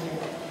over here.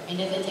 And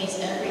if it takes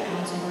every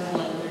ounce of our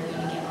blood, we're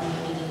going to get our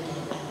wounded and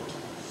dead out.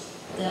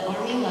 The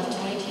Army left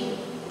 22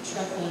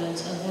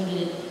 truckloads of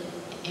wounded,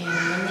 and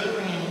when they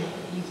ran,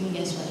 you can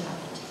guess what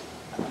happened.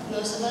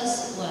 Most of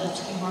us left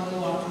can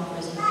hardly walk from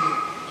prison feet.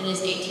 It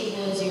is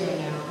 18 below zero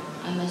now.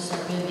 I must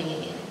start moving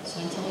again.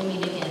 So until we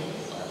meet again,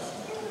 love.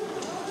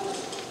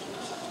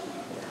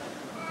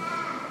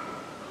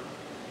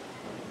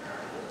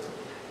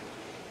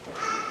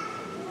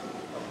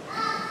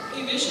 A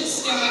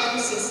vicious stalemate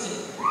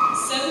persisted.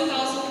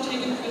 7,000 were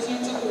taken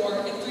prisoners of war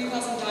and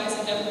 3,000 died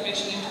of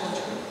deprivation and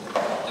torture.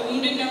 The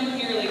wounded number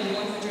nearly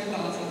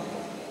 100,000.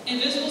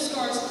 Invisible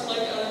scars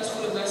plagued others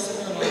for the rest of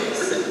their lives.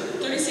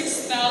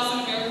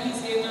 36,000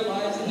 Americans gave their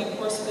lives in the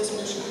course of this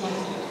brutal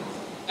conflict.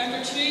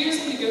 After 2 years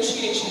of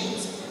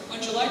negotiations,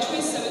 on July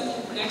 27,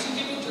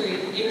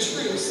 1953, a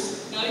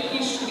truce, not a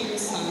peace treaty,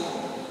 was signed.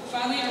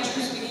 Finally, our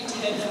troops began to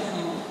head for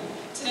home.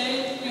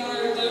 Today, we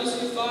honor those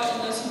who fought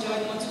and those who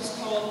died once was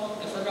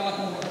called the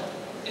Forgotten War.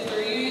 If there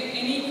are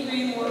any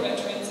Korean War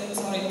veterans in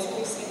this audience,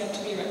 please stand up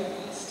to be recognized.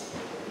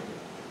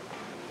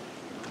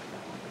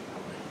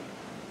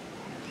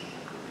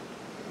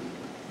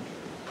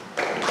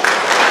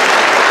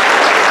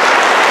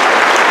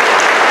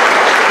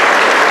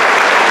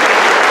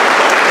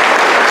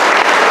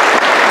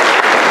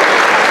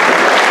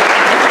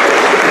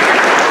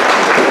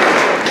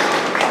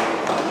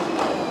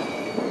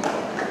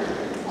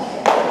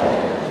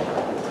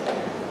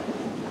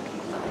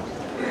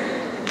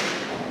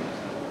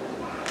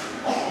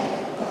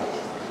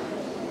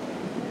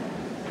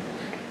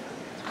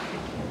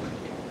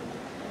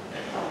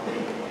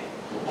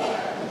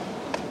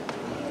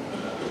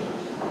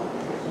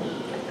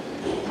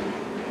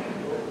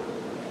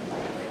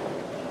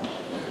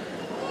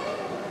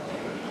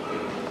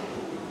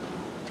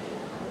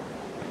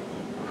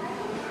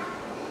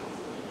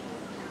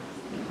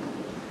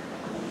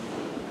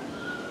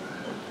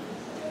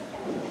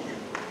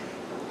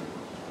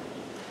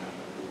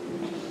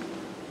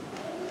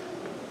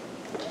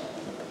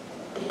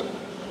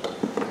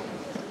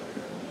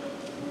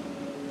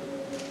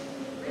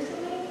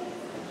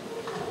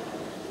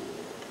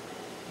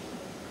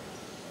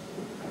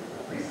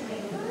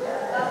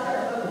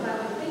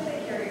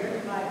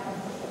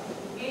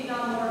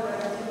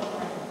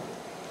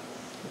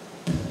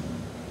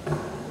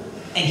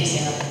 Thank you,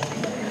 Sarah.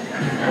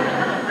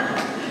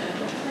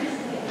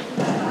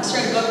 Let's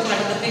read a book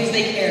titled The Things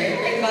They Carry,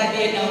 written by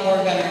Vietnam War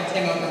veteran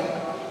Tim Ober.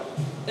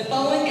 The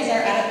following is our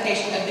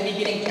adaptation of the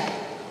beginning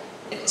chapter.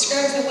 It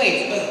describes the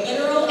weights, both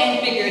literal and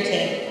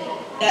figurative,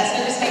 that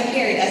servicemen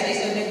carried as they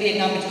served in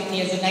Vietnam between the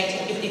years of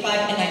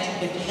 1955 and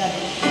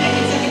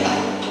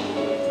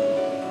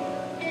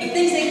 1957. The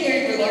things they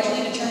carried were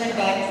largely determined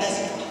by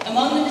necessity.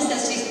 Among the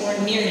necessities, or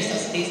near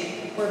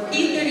necessities, were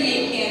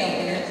P-38 can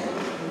openers,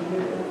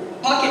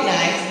 pocket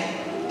knives,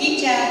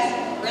 heat tabs,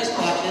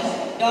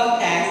 wristwatches,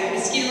 dog tags,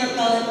 mosquito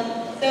repellent,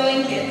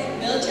 sewing kits,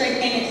 military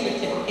payment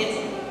certificates,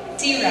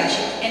 sea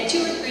rations, and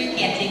 2 or 3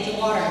 canteens of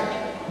water.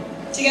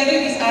 Together,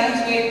 these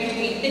items weighed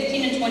between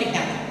 15 and 20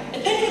 pounds,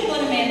 depending upon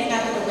a man's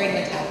habit of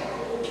bringing a towel.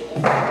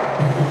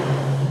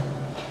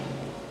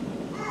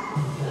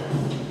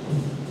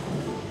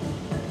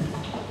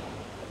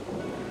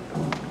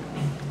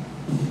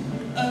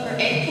 Over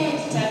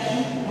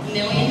 8.7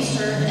 million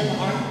served in the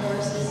armed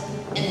forces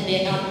in the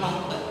Vietnam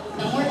conflict.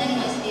 Some were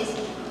enlistees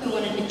who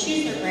wanted to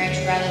choose their branch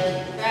rather than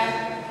draft,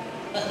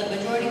 but the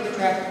majority were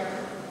drafted.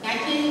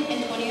 19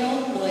 and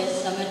 20-year-old boys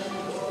summoned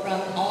from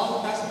all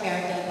across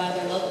America by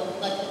their local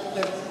elected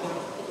service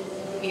boards.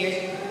 Years.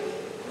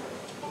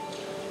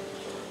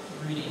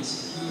 Greetings.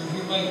 You are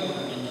hereby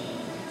ordered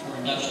for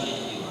induction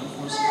into the Armed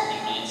Forces of the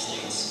United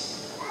States.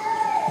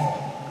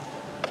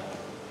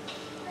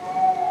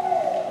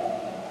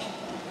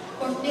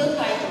 For field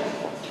hikers,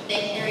 they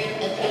carried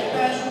a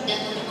toothbrush,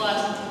 dental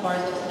floss, and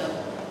bars of soap.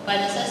 By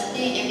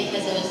necessity and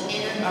because it was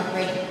standard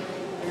operating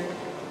procedure,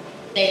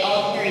 they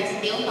all carried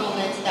steel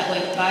helmets that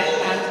weighed 5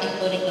 pounds,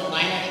 including the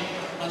liner and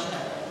camouflage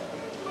cover.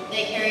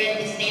 They carried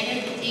the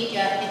standard fatigue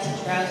jackets and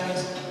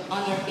trousers.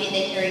 On their feet,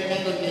 they carried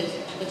jungle boots,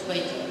 which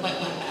weighed 2.1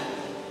 pounds.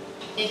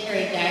 They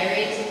carried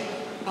diaries,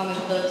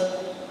 comic books.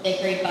 They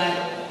carried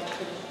Bibles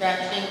for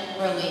distraction,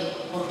 relief,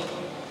 or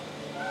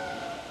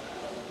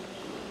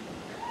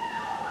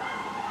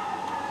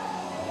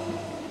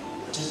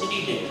Necessity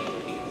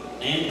dictated.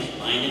 Land was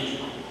blind and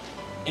dry.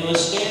 It was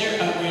standard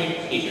operating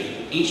procedure.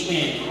 Each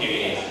man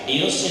carried a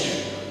steel center,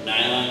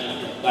 nylon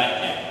covered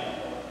blackjack,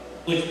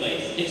 which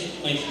weighed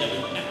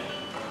 6.7 pounds.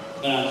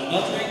 But on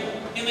sweltering,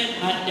 humid,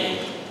 hot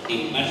days, it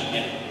seemed much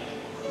heavier.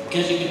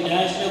 Because you could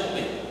die so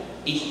quick,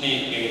 each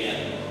man carried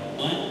out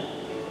one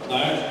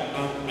large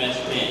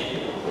compressed band,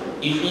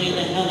 usually in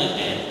the helmet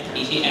band,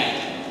 easy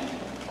action.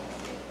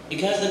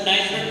 Because the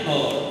nights were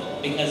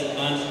cold, because the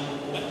months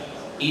were wet,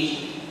 each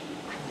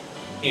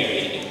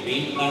carried a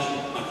green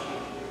plastic punch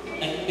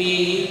that could be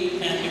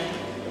used as your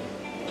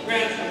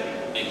ground floor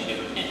of the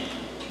makeshift tent,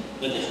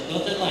 with its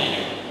quilted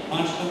liner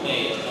launched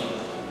away some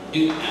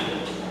 2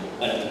 pounds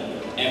out of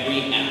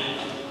every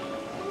ounce.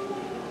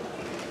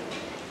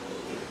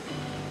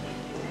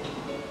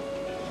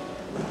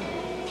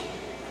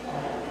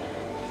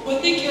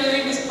 What they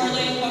carried was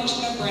partly a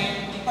function of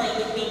rank,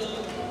 partly field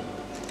work.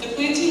 The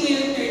planting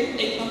leader carried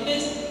a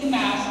compass and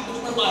maps,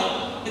 which were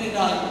light and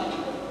invaluable,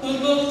 code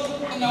books,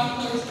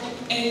 binoculars,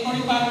 and a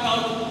 45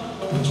 caliber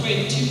which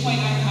weighed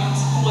 2.9 pounds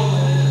fully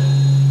loaded.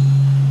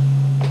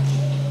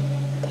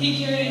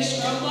 He carried a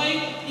strobe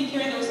light. He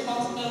carried the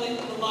responsibility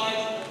for the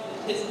lives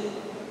of his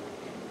people.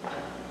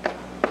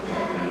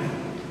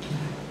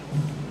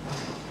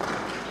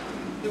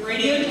 The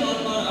radio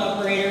telephone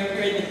operator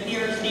carried the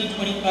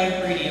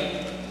PRC-25 radio,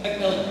 a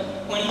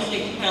killed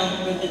 26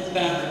 pounds with its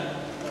battery.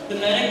 The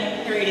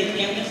medic carried a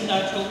canvas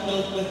satchel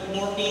filled with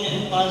morphine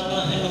and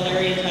plasma and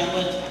malaria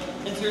tablets,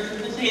 and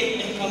surgical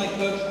tape and comic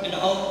books and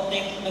all the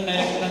things a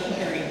medic must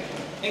carry,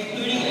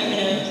 including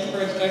M&Ms for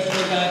a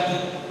specially bad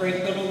one for a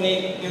total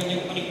weight of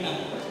nearly 20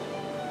 pounds.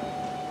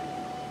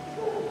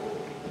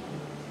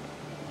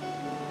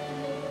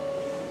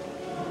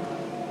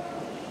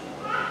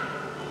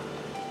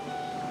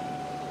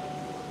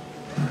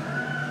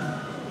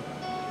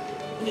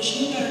 The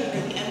machine gunner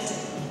carried the M6,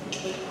 which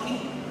weighed 20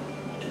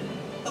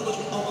 but which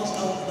was almost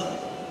always loaded.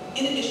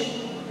 In addition,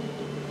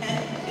 10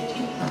 to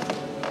 15 pounds of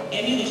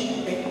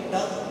ammunition carried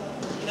belts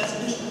and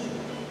ammunition.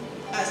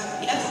 As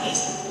the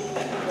FCs,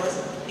 that of course,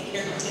 they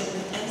carried the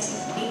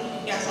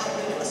M16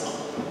 gas-operated assault.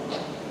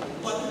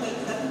 Weapon weight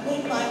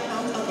 7.5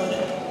 pounds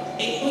unloaded,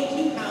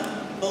 8.2 pounds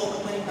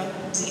bulk when from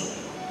the scene.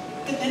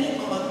 Depending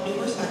on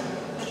numerous factors,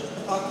 such as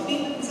photography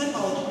and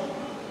psychology,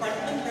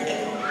 participants carried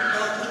a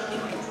relatively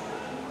increase.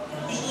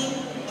 Usually,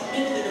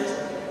 government leaders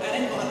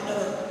added on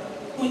another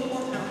 0.4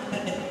 pounds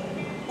at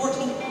minimum,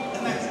 14 the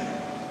maximum.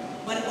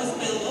 When it was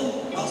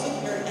available, it also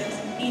carried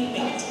M16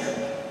 maintenance gear,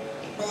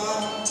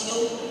 rods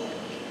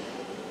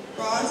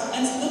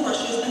and steel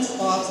brushes and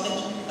swabs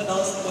and a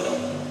ballast oil,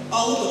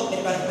 all of which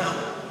weighed about a pound.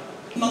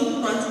 Among the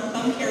fronts,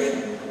 some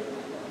carried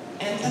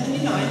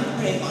M79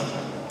 grenade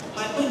launcher,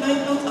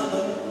 5.9 pounds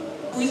unloaded,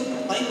 Corey's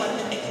light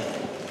weapon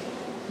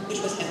A7,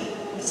 which was heavy,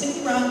 a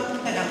 60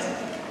 round 10 ounces.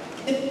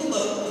 Typical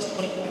load was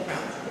 24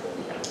 rounds.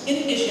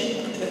 In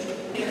addition to the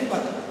standard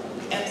weapon,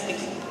 M6,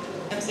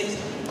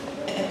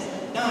 and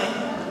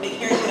M9, they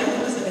carried whatever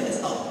was within its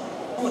help,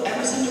 or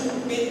whatever seemed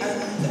appropriate as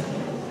necessary.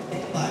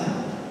 They fly.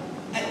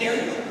 At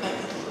various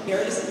times,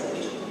 various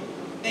situations,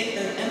 they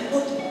carried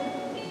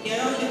M14, the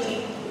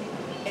AR-15,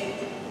 and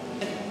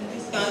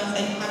these guns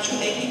and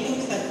captured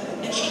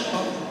AK-47 and sheet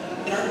bombs,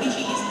 and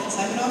RPGs, and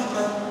semi-off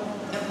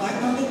rifles, and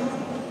black market,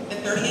 and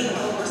 38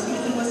 caliber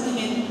Smith & Wesson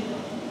hand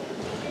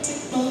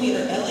 6mm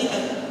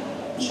LAM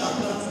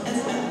shotguns and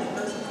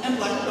snipers and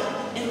black belt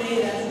and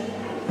bayonets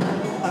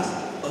or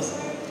plastic explosives.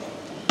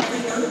 Every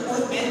third or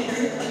fourth man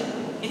carried plate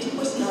into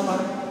personnel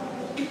line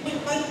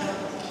 3.5 pounds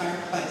of fire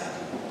device.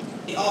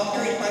 They all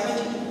carried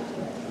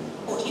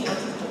 14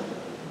 ounces.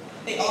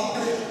 They all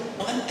carried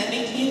one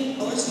M18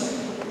 color smoke,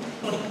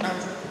 20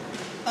 rounds.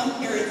 Some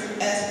carried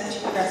S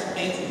which grass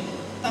grenades,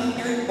 some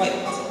carried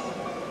white phosphor.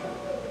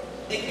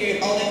 They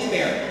carried all they could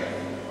bear,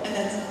 and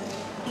then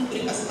some,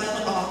 including a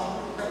silent awe.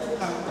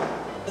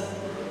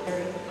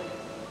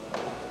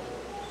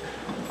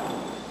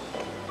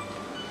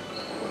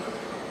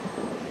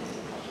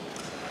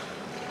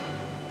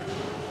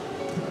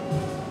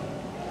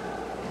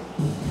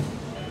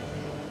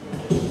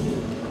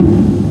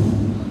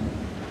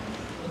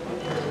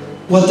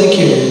 What they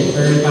carried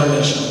varied by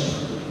mission.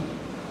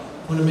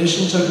 When a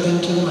mission took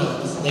them to the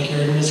mountains, they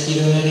carried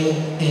mosquito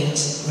netting,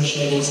 tents,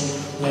 machetes,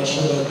 and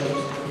extra boat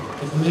crews.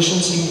 If a mission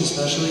seemed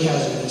especially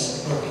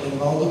hazardous or could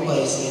involve a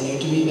place they knew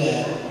to be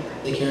bad,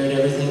 they carried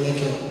everything they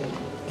could.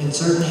 In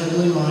certain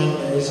heavily mined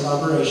areas of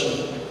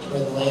operation,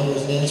 where the land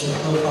was dense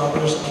with coal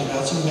poppers and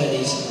bouncing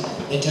betties,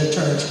 they took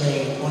turns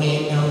carrying a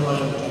 28-pound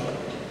mine detector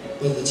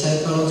with its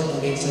headphones and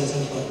big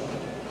sensing plate.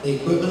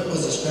 The equipment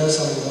was distressed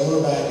on the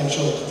lower back and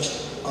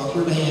shoulders,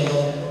 awkward to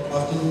handle,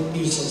 often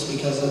useless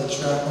because of the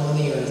shrapnel on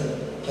the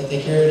earth, but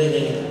they carried it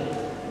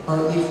anyway,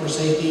 partly for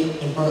safety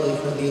and partly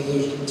for the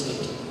illusion of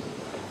safety.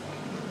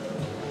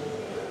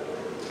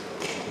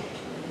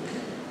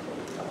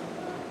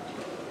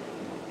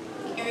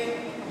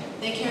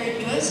 They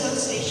carried USO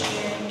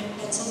stationery and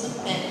pencils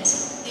and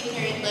pens. They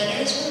carried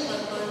letters for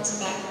loved ones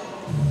back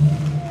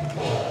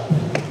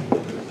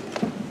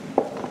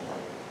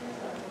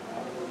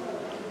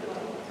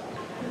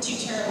Too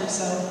terribly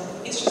so.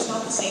 It's just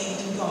not the same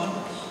with you gone.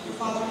 Your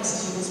father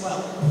misses you as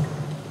well.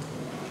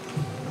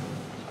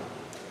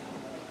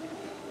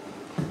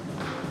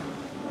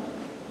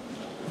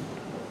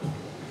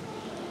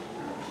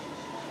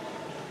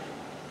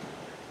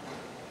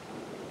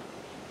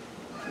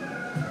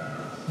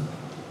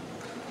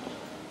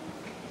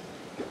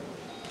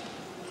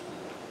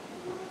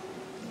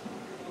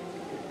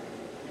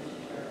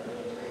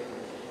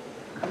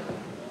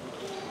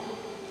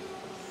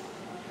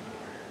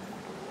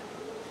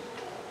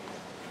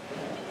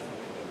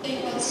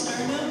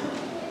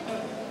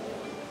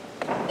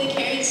 They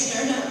carried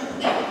sternum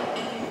thick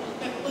and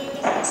quickly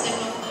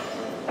signal thick.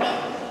 No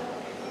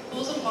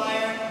tools of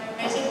wire,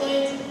 razor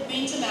blades,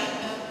 green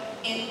tobacco,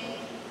 and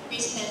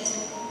grease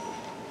pencil.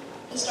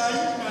 The stars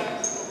and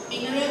stripes,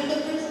 fingernail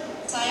clippers,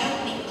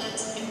 psyop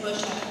leaflets, and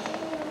bush hats.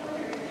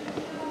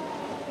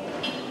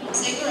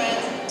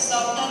 Cigarettes,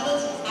 salt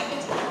tablets,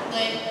 packets of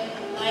clay,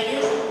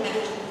 lighters, and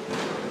matches.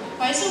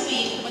 Twice a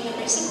week, when the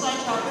resupply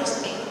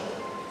choppers came,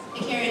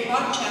 they carried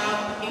hot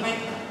chow,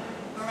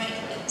 marmite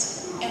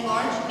kits, and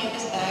large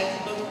canvas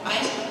bags filled with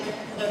ice cream and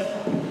soda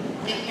pop.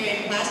 They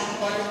carried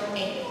plastic water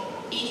containers,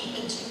 each with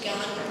a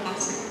 2-gallon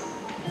capacity.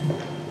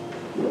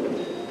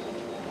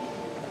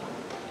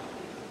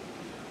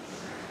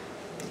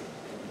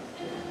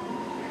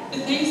 The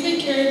things they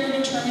carried were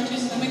determined to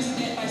some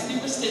extent by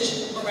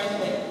superstition or by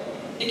faith.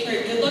 They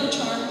carried good luck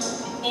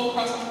charms, full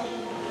cross,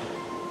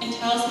 and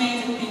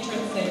talismans and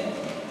patron saints.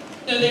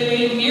 Though they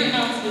weighed mere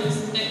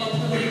ounces, they helped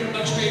relieve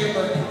much greater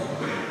burdens.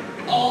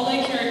 They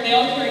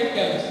all carried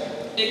ghosts.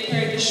 They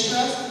carried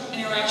distress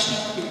and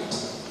irrational fears.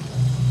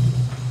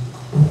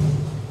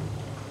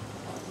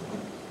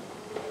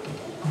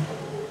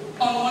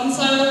 On one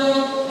side of the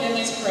world,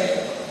 families prayed.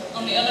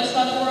 On the other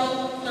side of the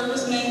world,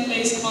 servicemen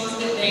faced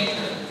constant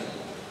danger.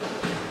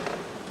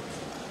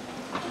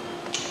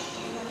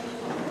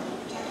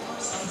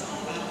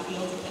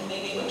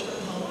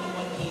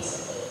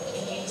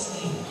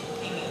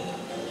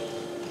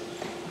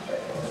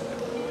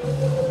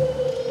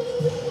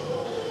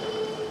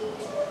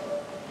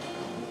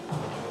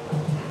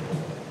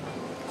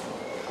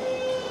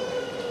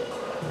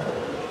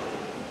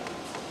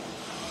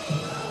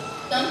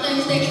 Some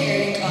things they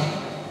carried in common.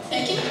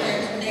 Taking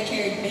turns, they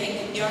carried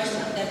big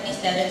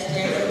DR-77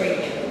 scrambled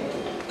radio,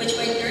 which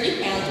weighed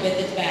 30 pounds with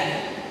its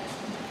battery.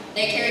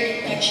 They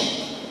carried protection.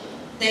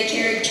 They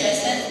carried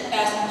chess sets,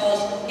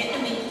 basketballs,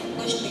 Vietnamese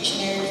English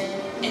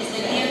dictionaries,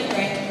 insignia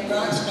francs,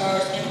 bronze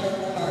stars, and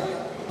purple hearts.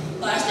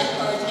 Plastic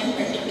cards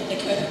imprinted with the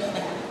code of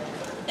conduct.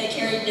 They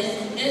carried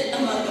diseases,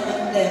 among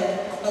them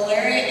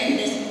malaria and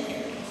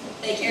dysentery.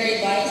 They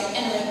carried lice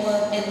and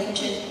ringworm and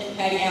leeches and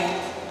fatty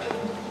owls,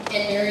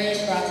 and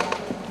various rotten.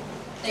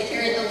 They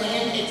carried the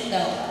land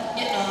itself,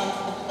 Vietnam,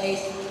 a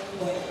place of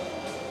toil.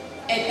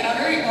 A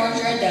powdery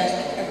orange red dust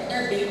that covered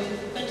their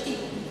boots,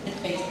 fatigue, and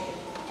faces.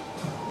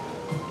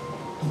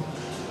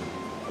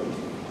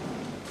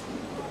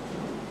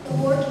 The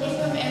war came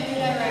from every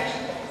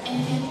direction,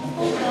 and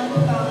innumerable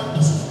jungle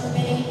valleys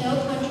permitting hill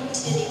country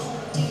cities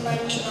doomed by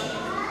destruction.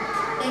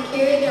 They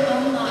carried their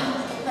own lives,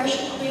 the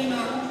precious green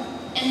arms.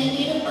 In the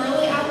heat of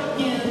early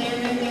afternoon, they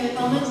removed their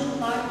helmets and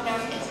black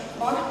jackets,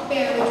 walked the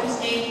bear which was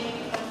dangerous,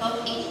 but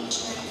helped each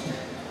stranger.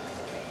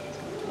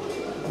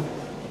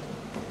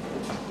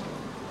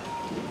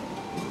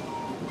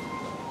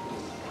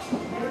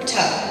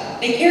 Tough.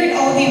 They carried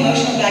all the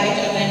emotional baggage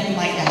of men who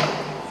might die.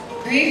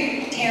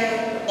 Grief,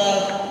 terror,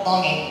 love,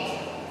 longing.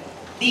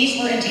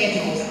 These were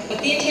intangibles, but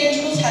the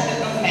intangibles had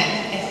their own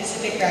mass and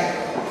specific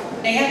gravity.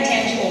 They had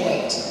tangible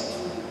weight.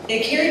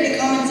 They carried the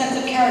common sense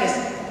of cowardice,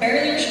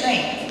 barely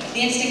restrained, the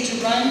instinct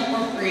to run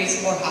or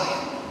freeze or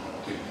hide.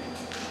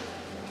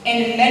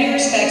 And in many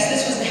respects,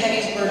 this was the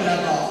heaviest burden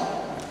of all.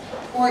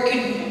 For it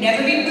could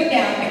never be put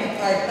down, it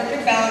required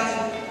perfect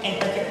balance and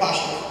perfect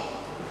posture.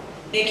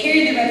 They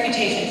carried their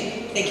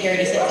reputations, they carried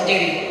a sense of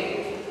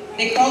duty.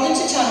 They crawled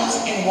into tunnels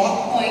and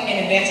walked point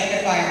and advanced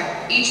under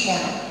fire each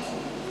morning.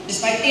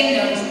 Despite the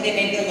unknowns, they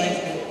made their lives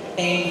good.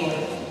 They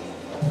endured.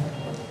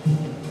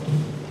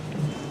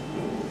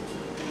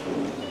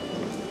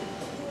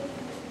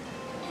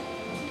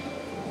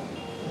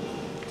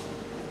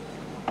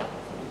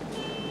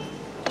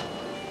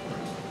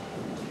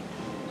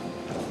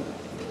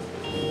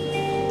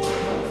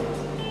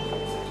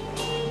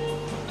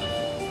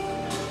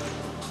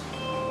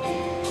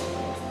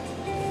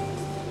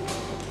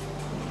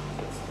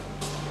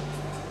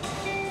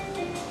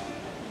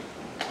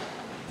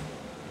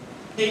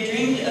 They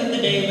dreamed of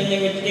the day when they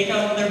would take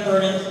off their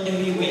burdens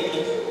and be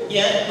weightless.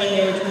 Yet, when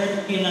they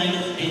returned to the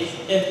United States,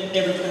 if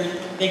they returned,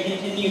 they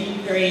continued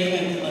to carry a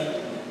heavy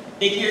load.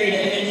 They carried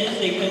images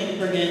they couldn't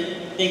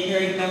forget. They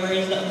carried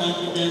memories that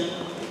haunted them,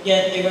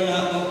 yet they were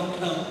not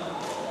welcomed home.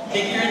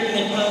 They carried the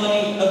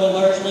mentality of a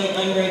largely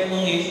ungrateful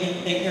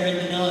nation. They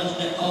carried the knowledge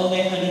that all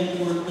they had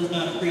endured was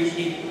not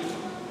appreciated.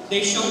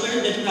 They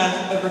shouldered the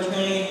task of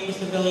returning to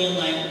civilian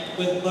life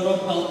with little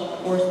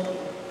help or support.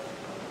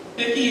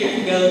 50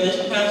 years ago,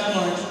 this past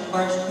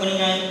March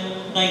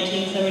 29,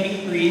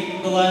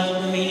 1973, the last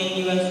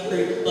remaining U.S.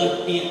 troops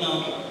left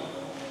Vietnam.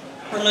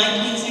 From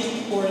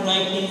 1964 to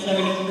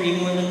 1973,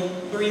 more than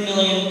 3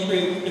 million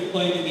troops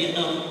deployed to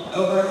Vietnam.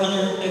 Over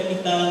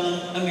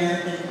 150,000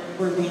 Americans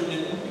were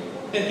wounded.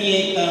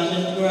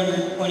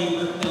 58,220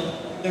 were killed.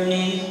 Their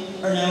names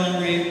are now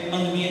engraved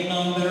on the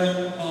Vietnam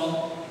Veterans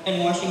Hall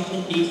in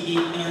Washington, D.C.,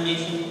 in our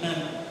nation's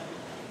memory.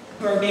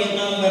 To our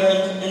Vietnam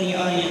veterans in the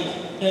audience,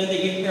 know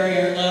that you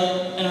carry our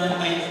love and our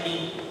high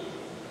esteem.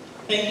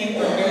 Thank you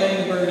for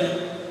bearing the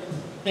burden.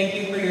 Thank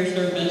you for your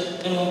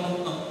service, and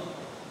welcome home.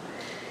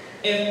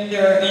 If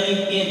there are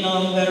any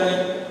Vietnam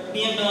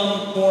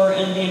War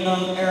and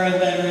Vietnam era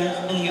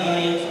veterans in the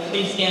audience,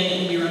 please stand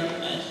and be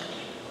recognized.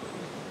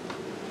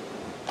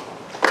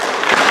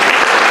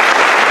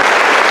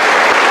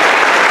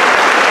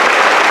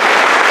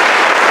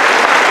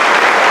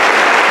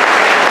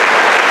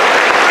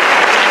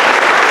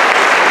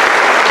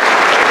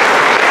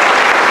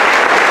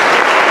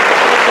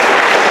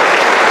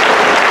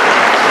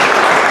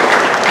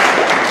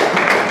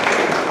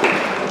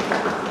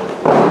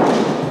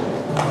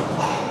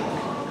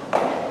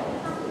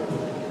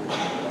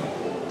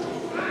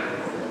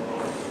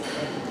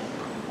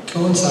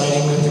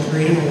 Coinciding with the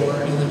Korean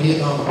War and the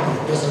Vietnam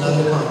War was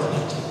another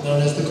conflict,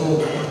 known as the Cold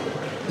War.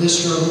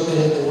 This struggle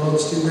pitted the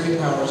world's two great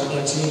powers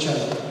against each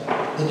other,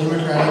 the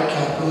democratic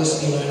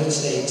capitalist United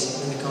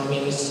States and the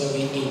communist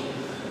Soviet Union.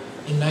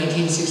 In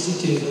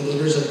 1962, the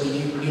leaders of the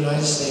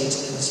United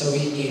States and the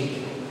Soviet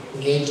Union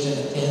engaged in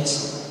a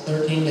tense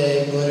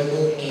 13-day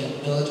political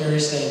and military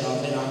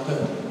standoff in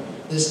October.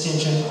 This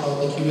tension,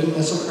 called the Cuban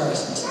Missile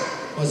Crisis,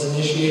 was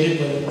initiated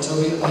when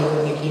Soviet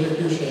leader Nikita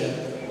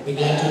Khrushchev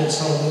began to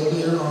install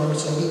nuclear-armed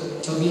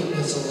Soviet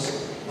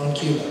missiles on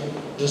Cuba,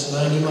 just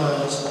 90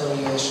 miles from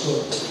U.S.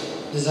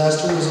 shores.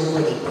 Disaster was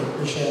avoided when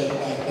Brashear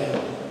backed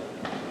down.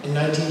 In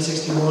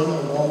 1961,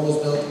 a wall was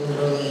built in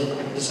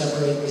Berlin to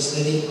separate the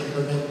city and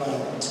prevent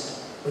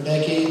violence. For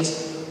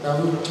decades,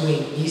 travel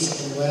between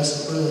East and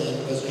West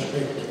Berlin was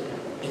restricted.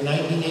 In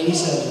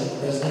 1987,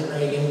 President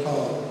Reagan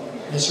called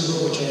Mr.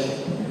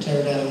 Gorbachev to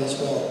tear down this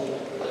wall.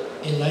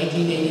 In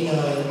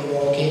 1989, the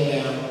wall came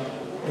down,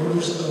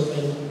 borders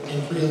opened,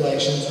 and free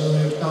elections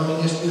removed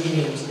communist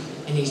regimes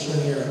in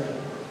Eastern Europe.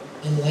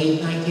 In late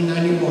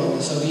 1991,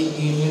 the Soviet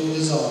Union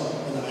dissolved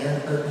and the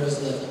Iron Curtain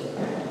was lifted.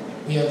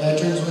 We have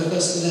veterans with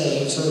us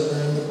today who served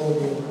during the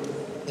Cold War.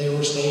 They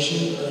were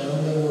stationed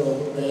around the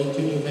world ready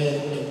to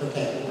defend and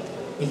protect.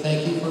 We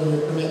thank you for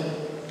your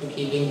commitment to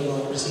keeping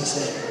democracy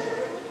safe.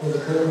 For the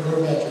Cold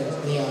War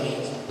veterans in the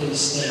audience, please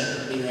stand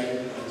and be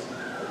recognized.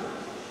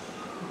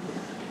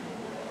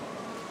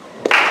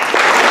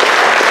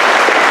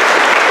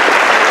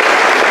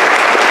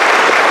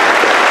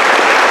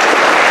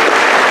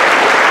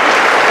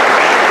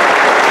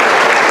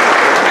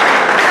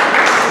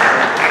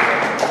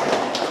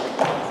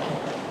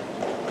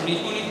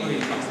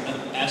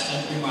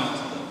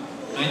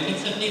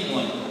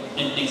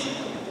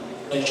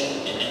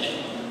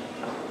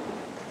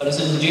 But it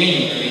was in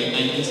January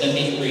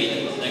 1973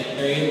 that the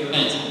Secretary of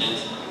Defense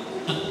announced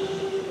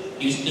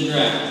used the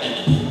draft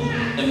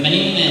attendant. The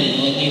many men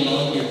willingly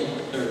volunteered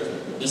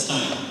this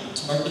time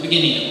sparked the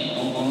beginning of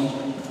all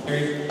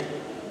voluntary.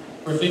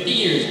 For 50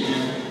 years,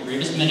 the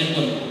bravest men and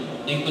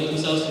women, they put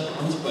themselves in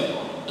harm's way,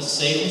 but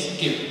safe and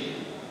secure.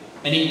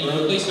 Many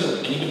heroically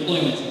served many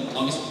deployments, the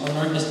longest war in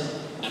our history,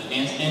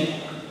 Afghanistan,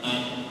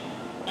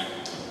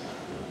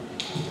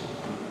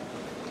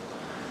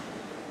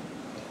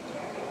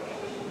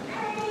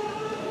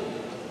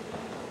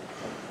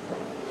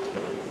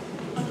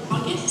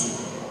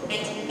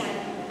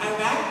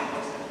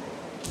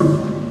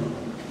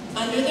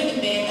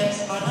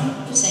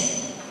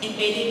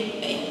 invaded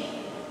Kuwait.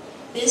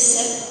 This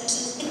set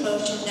persistent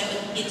motion that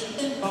would lead to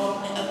the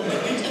involvement of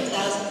hundreds of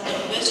thousands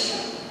of U.S.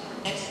 troops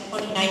in the next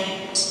 29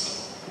 years.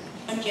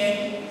 On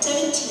January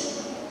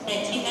 17,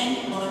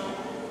 1991,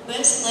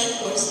 U.S.-led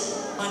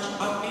forces launched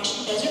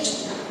Operation Desert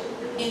Storm.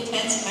 The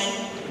intense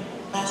fighting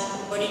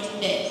lasted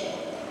 42 days.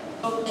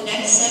 Over the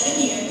next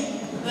 7 years,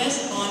 the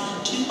U.S.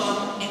 launched 2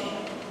 bomber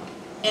campaigns,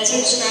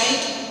 Desert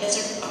Strike and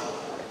Desert Fox.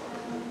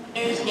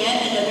 There is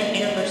yet another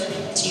anniversary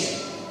this year.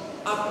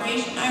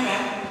 Operation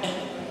Iraq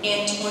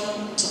began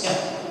 20 years ago,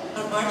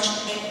 on March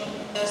 9,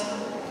 2000,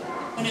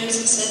 when it was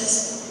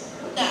success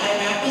that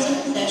Iraq was in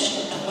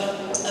possession of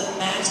weapons of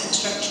mass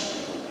destruction.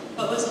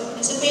 What was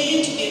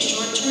anticipated to be a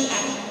short-term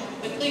action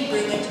quickly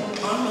grew into an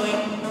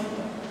ongoing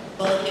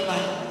quality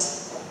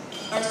violence.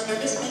 Our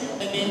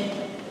servicemen and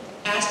women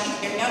asked to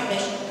carry out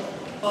missions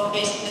while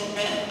facing the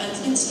threat of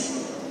unseen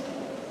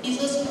strength.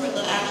 These listed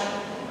guerrilla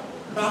action,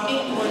 rocket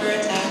and mortar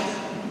attacks,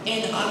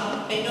 and the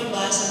fatal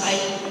blast of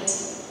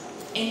IEDs.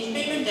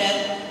 Injury or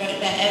death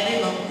threatened at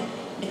every moment,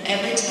 in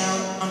every town,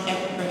 on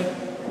every road.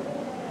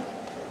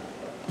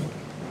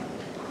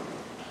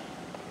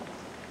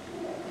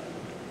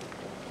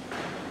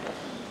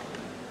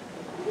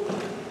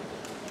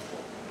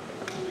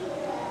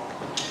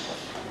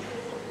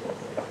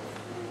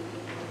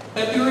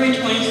 February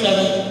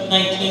 27,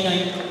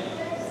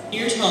 1990.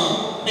 Dear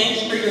Tom,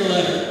 thanks for your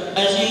letter.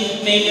 As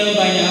you may know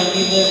by now,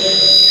 we live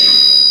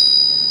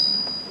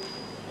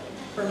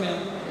for mail.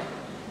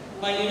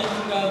 My unit's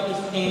job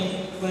has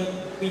changed when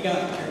we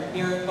got here.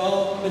 We are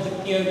involved with the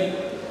POW.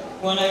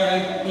 One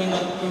Iraq came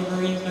up to a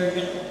Marine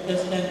sergeant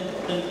just said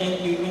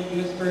thank you when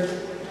he was first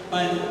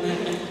by the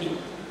MFT.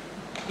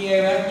 The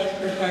Iraqis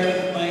were tired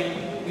of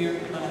fighting. We are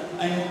glad.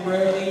 I have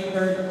rarely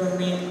heard of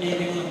Marines say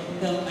they want to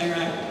kill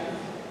Iraq.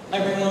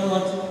 Everyone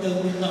wants to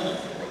kill who's on it.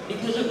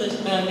 Because of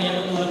this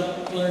madman, a lot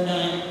of people are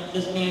dying.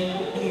 This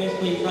man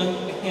continuously runs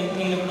a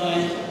campaign of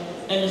lies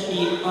and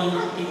deceit on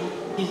his people.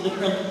 He's the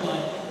Prince of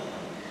Lies.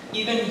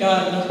 Even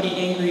God must be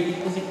angry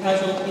because the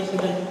casualties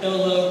have been so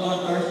low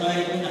on our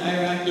side and the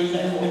Iraqis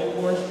that have been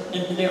forced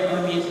into their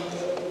armies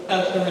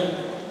have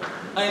surrendered.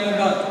 I am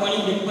about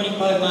 20 to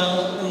 25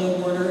 miles from the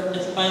border.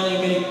 It's finally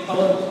getting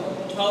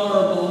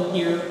tolerable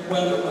here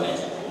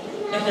weather-wise.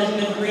 It has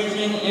been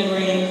freezing and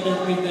raining since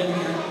we've been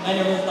here. I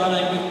never thought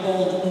I'd be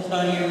cold in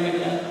Saudi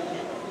Arabia.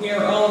 We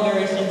are all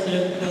very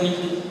sensitive to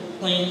noises,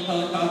 planes,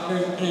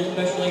 helicopters, and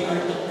especially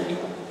artillery.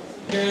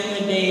 During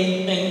the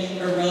day,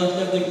 things are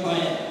relatively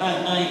quiet.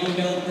 At night, we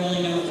don't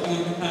really know what's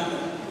going to happen.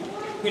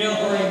 We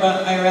don't worry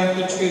about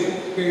Iraqi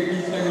troops. We're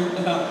concerned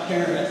about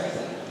terrorists.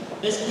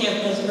 This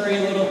camp does very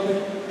little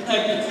to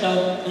protect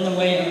itself in the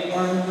way of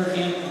arms or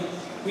ammo.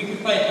 We could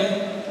fight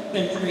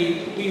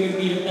infantry. We would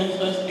be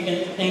defenseless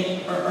against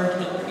tanks or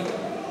artillery.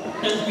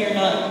 Since we are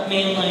not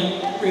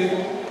mainline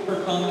troops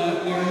for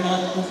combat, we are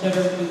not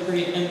considered the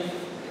free infantry.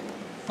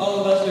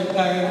 All of us are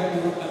tired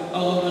of war, but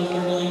all of us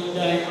are willing to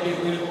die to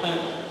get rid of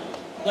time.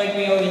 Like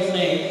we always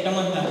say,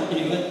 someone has to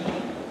do it.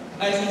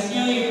 I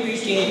sincerely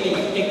appreciate that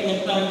you've taken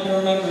the time to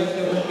remember us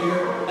over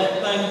here.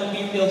 At times,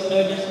 we feel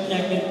so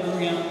disconnected from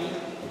reality.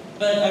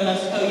 But I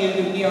must tell you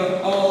that we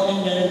are all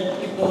indebted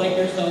to people like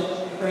yourself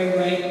to pray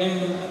right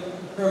and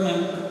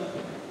remember.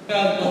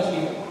 God bless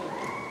you.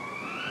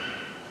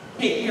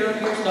 Take care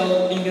of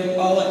yourself and give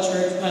all at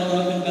church my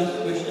love and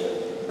best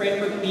wishes. Pray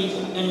for peace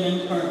in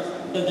men's hearts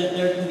so that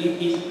there can be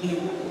peace in the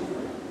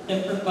world.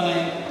 Semper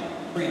Fi,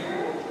 Brashear.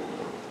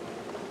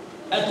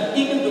 At the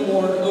peak of the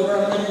war, over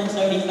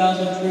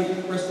 170,000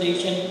 troops were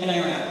stationed in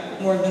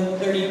Iraq. More than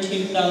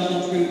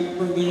 32,000 troops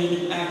were wounded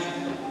in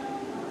action.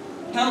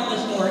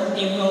 Countless more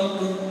came home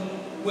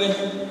with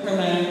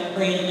traumatic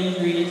brain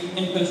injuries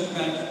and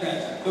post-traumatic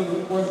stress.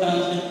 Over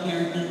 4,000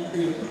 American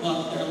troops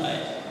lost their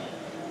lives.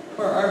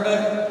 For our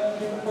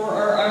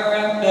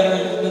Iraq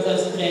veterans with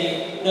us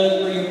today,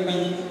 those were your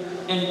friends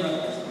and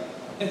brothers.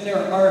 If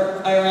there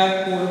are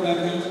Iraq war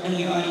veterans in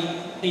the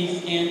audience,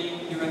 please stand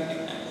and be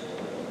recognized.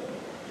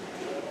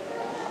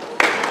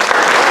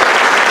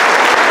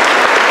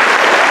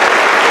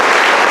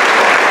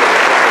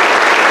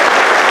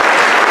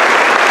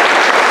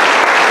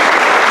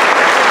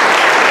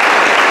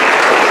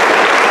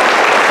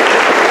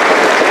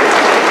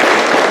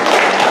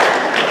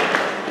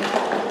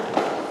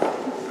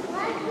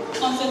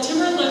 On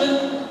September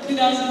 11,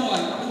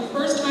 2001, for the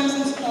first time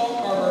since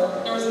Pearl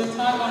Harbor, there was an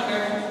attack on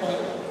American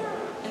soil.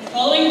 In the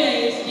following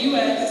days, the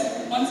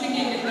U.S. once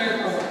again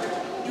declared war.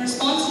 In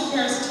response to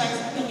terrorist attacks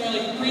that killed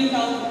nearly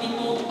 3,000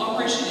 people,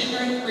 Operation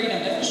Enduring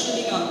Freedom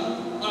officially began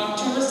on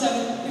October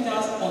 7,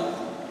 2001,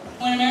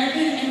 when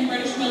American and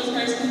British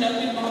militaries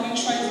conducted bombing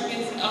strikes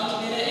against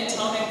Al-Qaeda and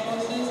Taliban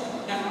forces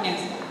in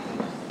Afghanistan.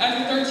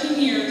 After 13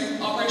 years,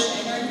 Operation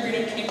Enduring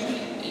Freedom came to an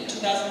end in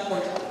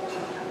 2014.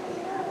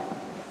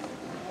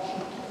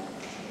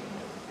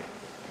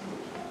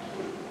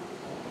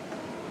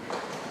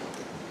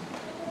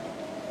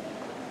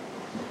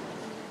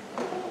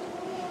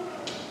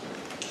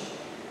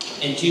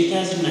 In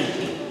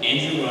 2019,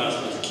 Andrew Ross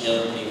was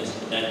killed when he was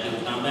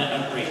conducting combat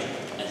operations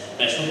as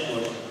Special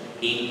Forces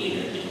team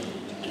leader in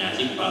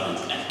Benghazi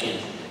province,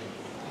 Afghanistan.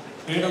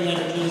 He wrote a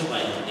letter to his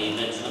wife believing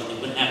that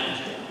something would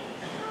happen to her.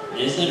 In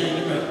his letter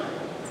he wrote,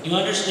 "You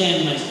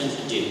understand my sense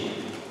of duty.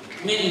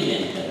 Many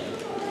men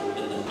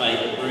don't in the fight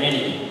for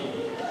anyone,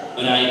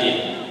 but I do.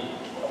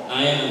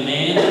 I am a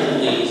man that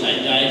believes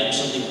I died for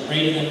something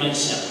greater than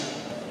myself.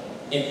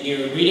 If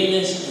you're reading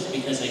this, it's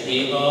because I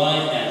gave all I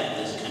had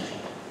for this country.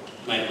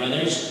 My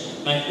brothers,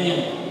 my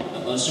family,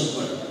 but most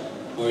important,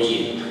 for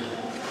you.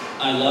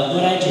 I love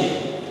what I do,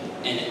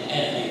 and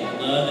I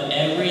love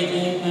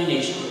everything my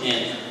nation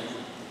stands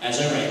for.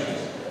 As I write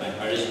this, my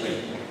heart is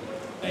breaking,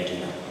 but I do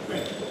not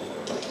regret it."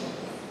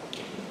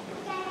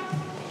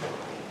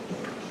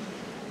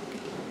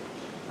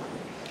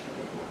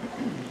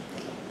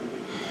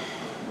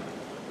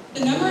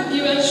 The number of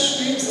U.S.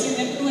 troops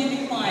significantly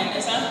declined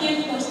as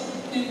Afghan forces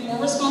assumed more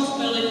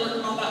responsibility for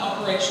combat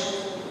operations.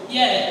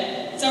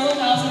 Yet, several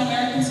thousand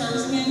American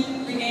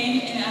servicemen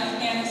remained in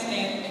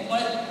Afghanistan in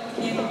what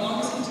became the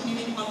longest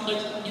continuing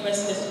conflict in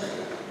U.S. history.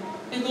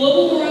 The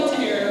global war on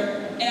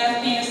terror in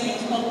Afghanistan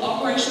was called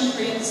Operation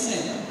Free of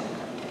Sin.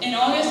 In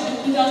August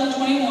of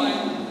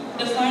 2021,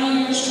 the final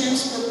U.S.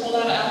 troops were pulled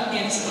out of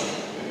Afghanistan.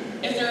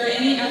 If there are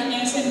any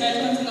Afghanistan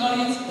veterans in the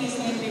audience, please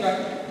stand to be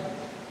recognized.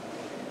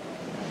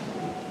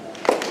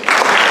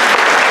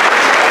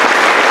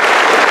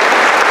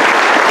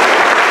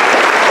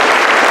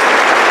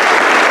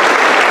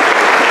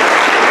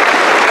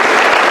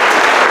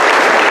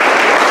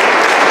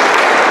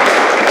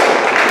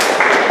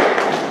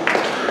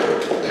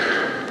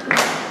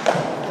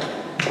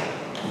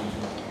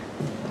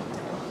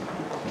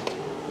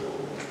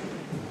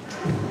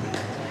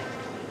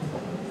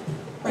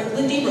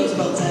 Franklin D.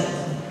 Roosevelt said,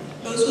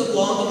 "Those who have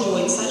long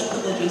enjoyed such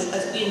privileges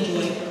as we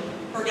enjoy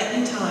forget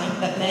in time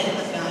that men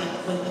have died to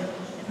win them."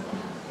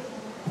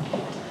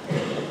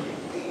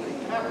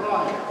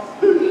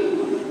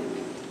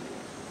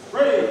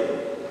 Ready,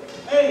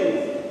 aim,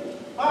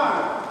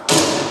 fire.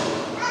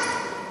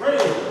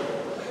 Ready,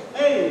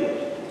 aim,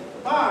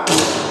 fire.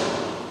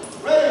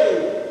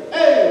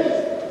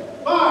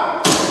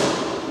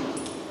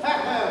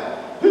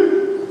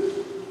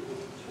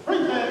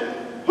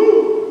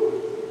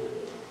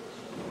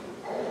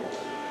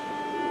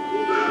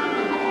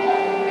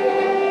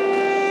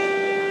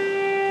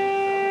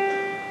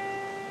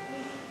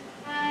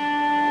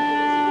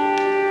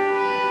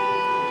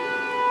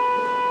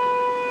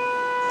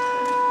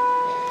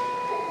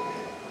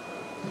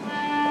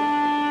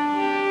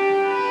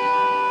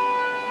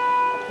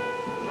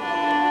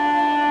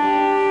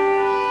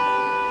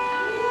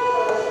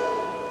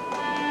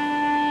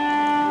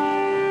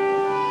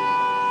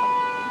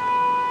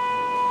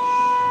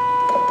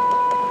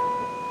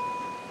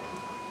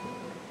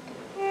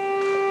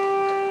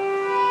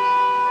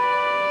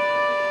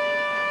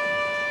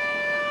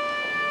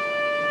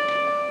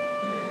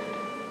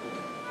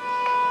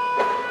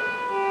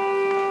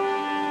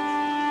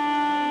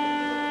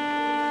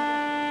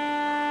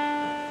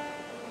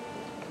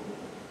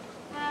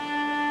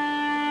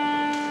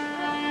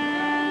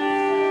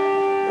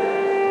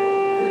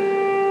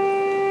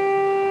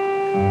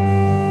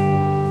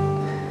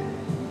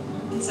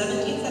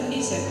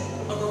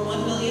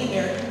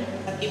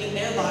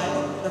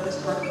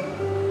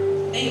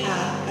 They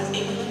have, as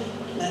Abraham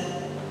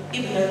said,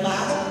 given their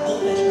last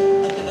full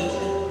measure of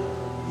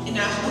devotion. In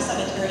national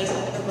cemeteries,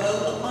 the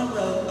row upon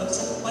row of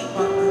simple white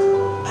markers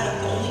add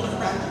up to only a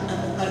fraction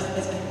of the price that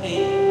has been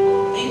paid.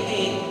 They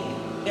paid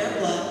their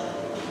blood,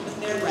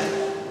 with their breath,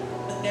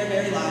 with their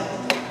very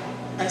lives, the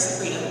price of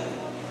freedom.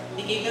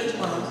 They gave their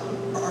tomorrows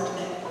for our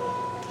today.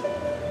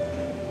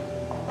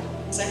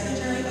 The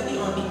Secretary of the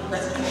Army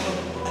rested at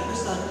home that her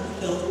son was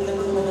killed in the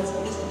performance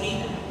of his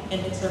duty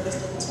and in service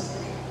to his country.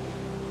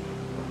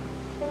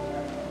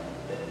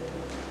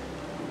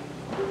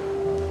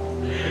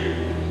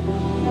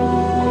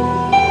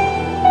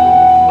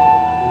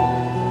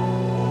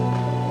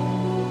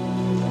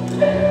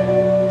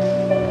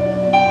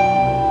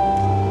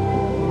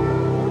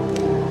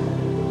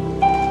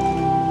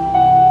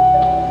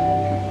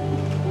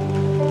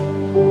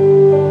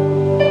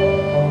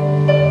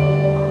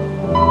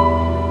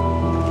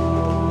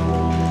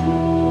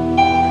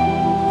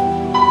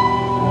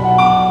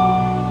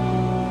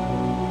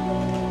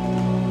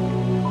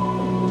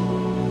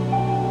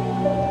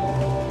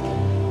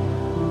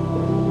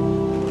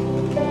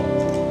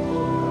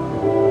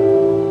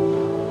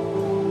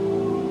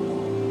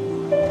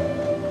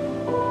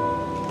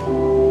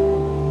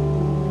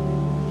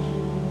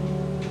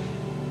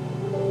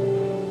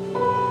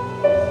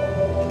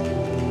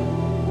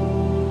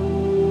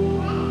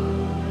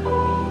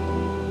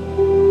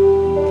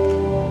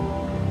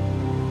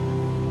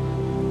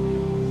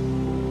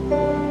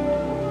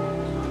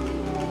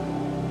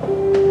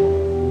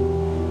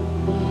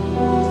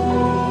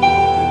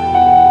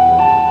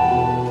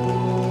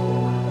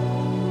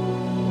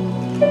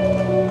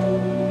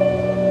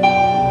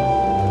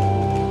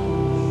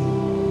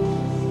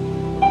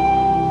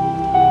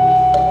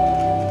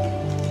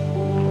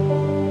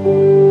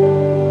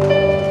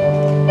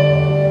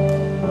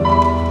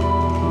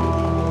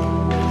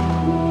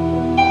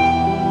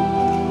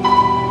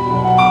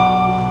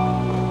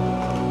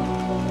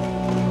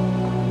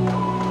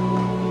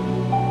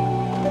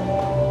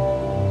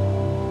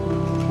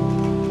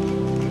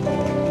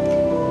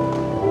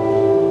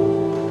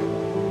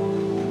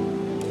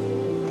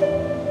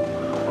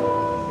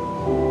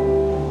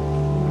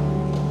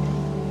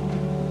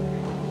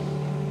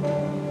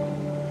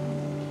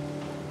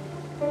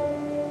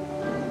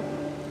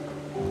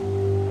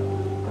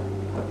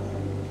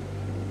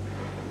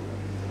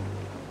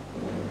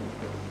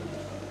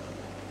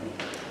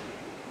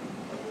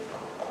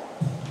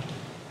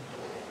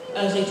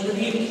 As a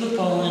tribute to the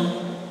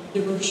fallen,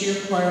 the Brashear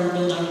choir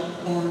will now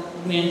perform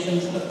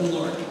Mansions of the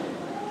Lord.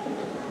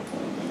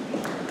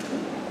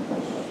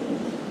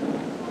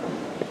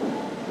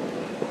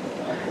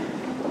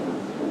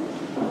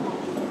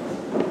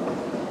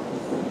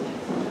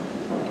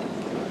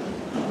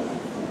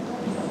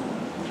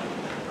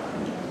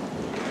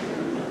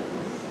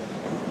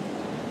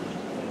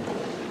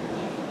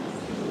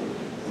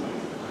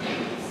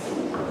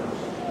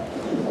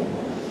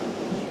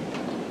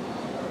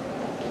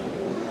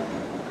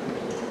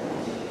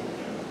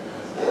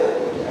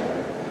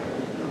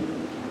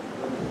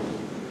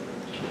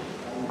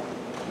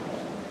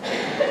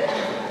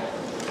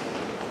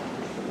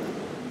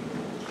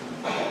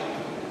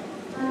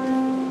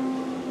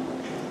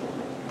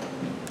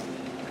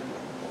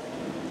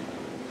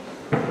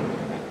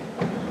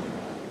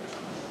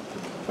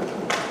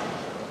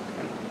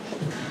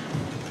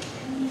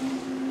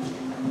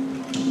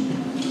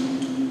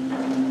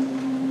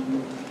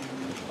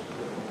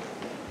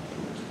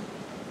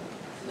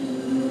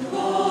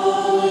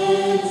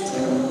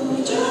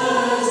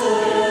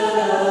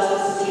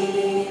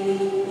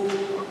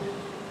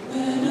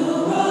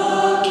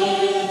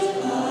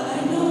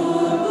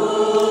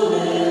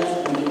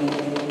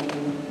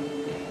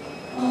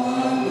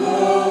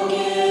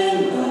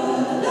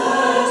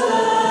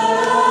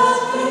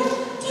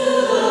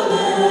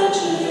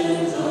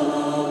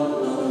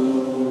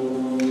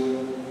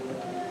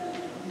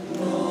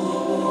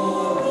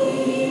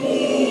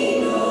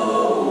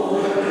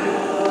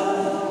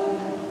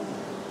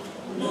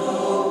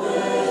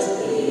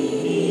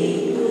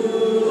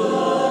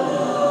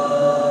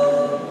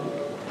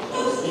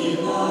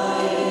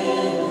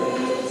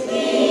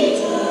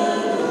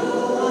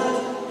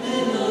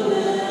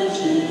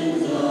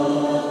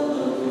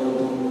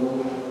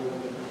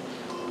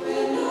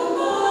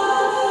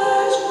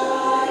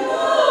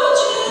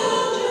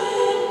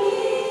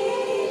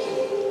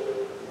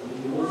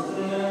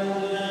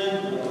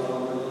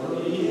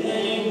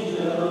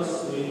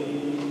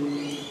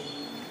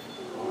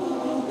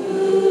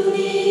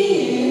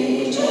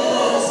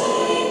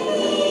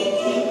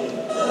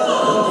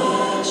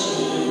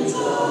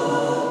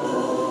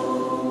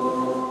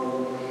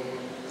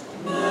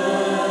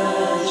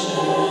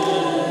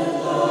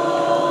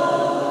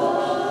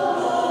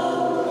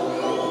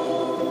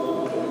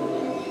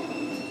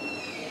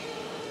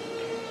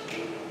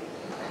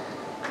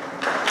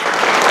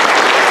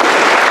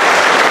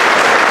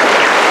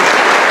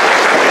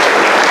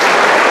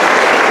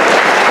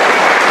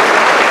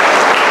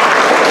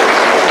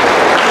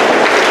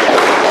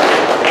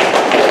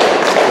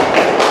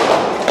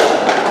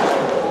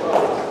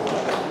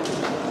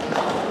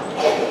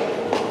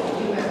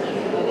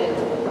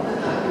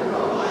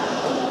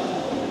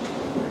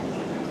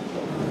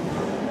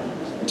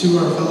 To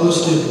our fellow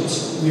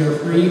students, we are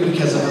free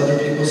because of other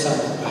people's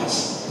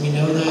sacrifice. We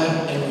know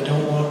that, and we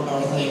don't want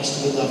our thanks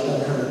to be left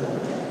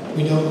unheard.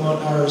 We don't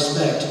want our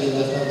respect to be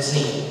left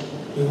unseen.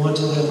 We want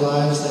to live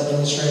lives that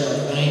demonstrate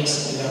our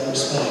thanks and our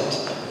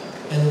respect.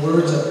 In the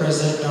words of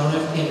President John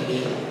F.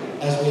 Kennedy,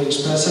 as we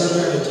express our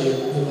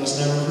gratitude, we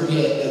must never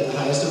forget that the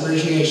highest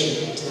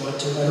appreciation is not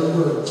to utter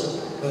words,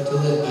 but to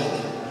live by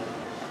them.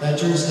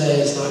 Veterans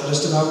Day is not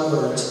just about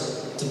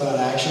words, it's about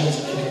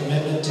actions and a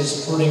commitment to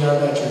supporting our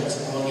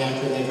veterans long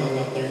after they've hung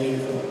up their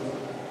uniform.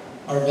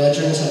 Our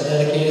veterans have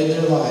dedicated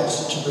their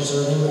lives to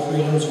preserving the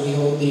freedoms we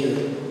hold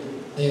dear.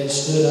 They have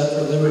stood up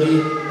for liberty,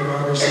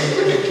 democracy,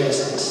 and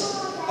justice,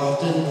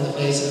 often in the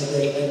face of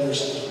great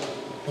adversity.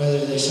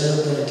 Whether they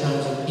serve during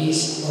times of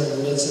peace or in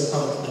the midst of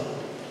conflict,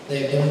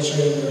 they have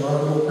demonstrated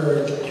remarkable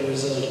courage and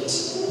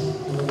resilience.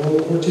 In the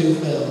World War II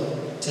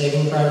film,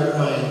 Saving Private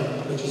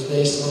Ryan, which is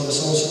based on the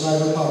sole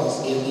survivor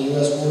policy of the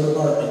U.S. War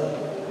Department,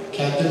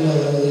 Captain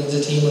Miller leads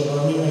a team of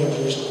Army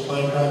Rangers to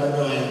find Private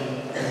Ryan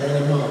and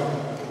bring him home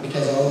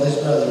because all of his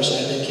brothers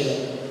had been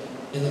killed.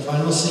 In the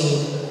final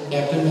scene,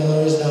 Captain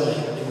Miller is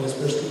dying and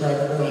whispers to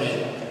Private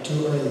Ryan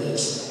to earn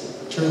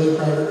this. Truly,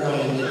 Private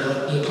Ryan did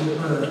not need to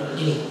earn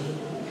anything.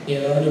 He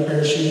had already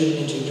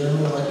parachuted into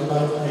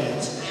German-occupied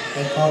France,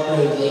 had fought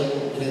bravely,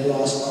 and had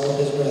lost all of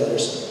his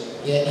brothers.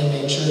 Yet he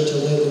made sure to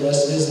live the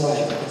rest of his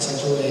life in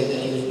such a way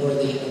that he was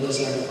worthy of the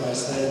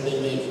sacrifice that had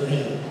been made for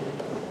him.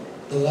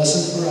 The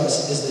lesson for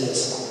us is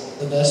this: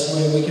 the best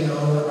way we can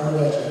honor our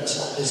veterans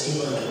is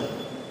to earn it.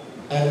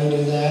 How do we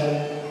do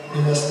that? We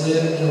must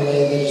live in a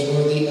way that is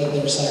worthy of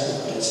their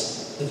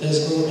sacrifice, the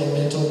physical and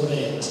mental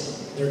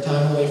demands, their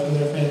time away from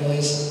their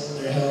families,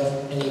 their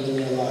health, and even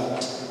their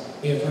lives.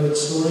 We have heard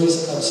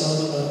stories of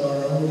some of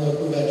our own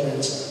local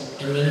veterans,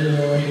 and many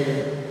more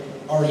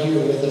are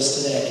here with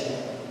us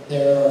today.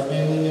 They are our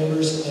family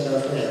members and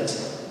our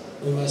friends.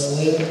 We must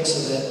live so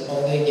that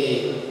all they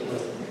gave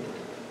worth it.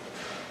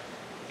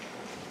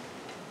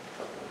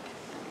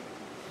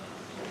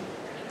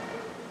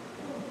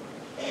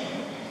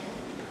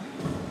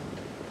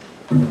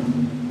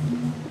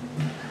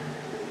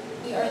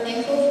 We are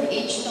thankful for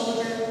each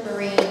soldier,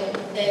 Marine,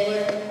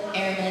 sailor,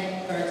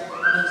 airman, who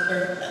have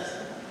served us.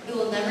 We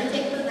will never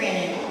take for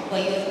granted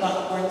what you have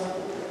fought for in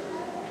school.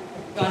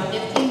 John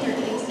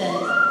 15:13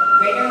 says,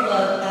 "Greater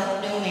love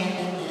hath no man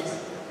than this,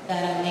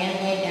 that a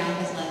man lay down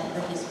his life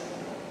for his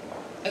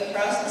friend."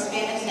 Across the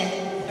span of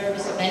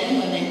service, men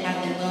and women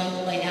have been willing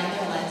to lay down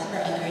their lives for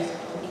others.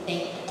 We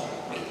thank you.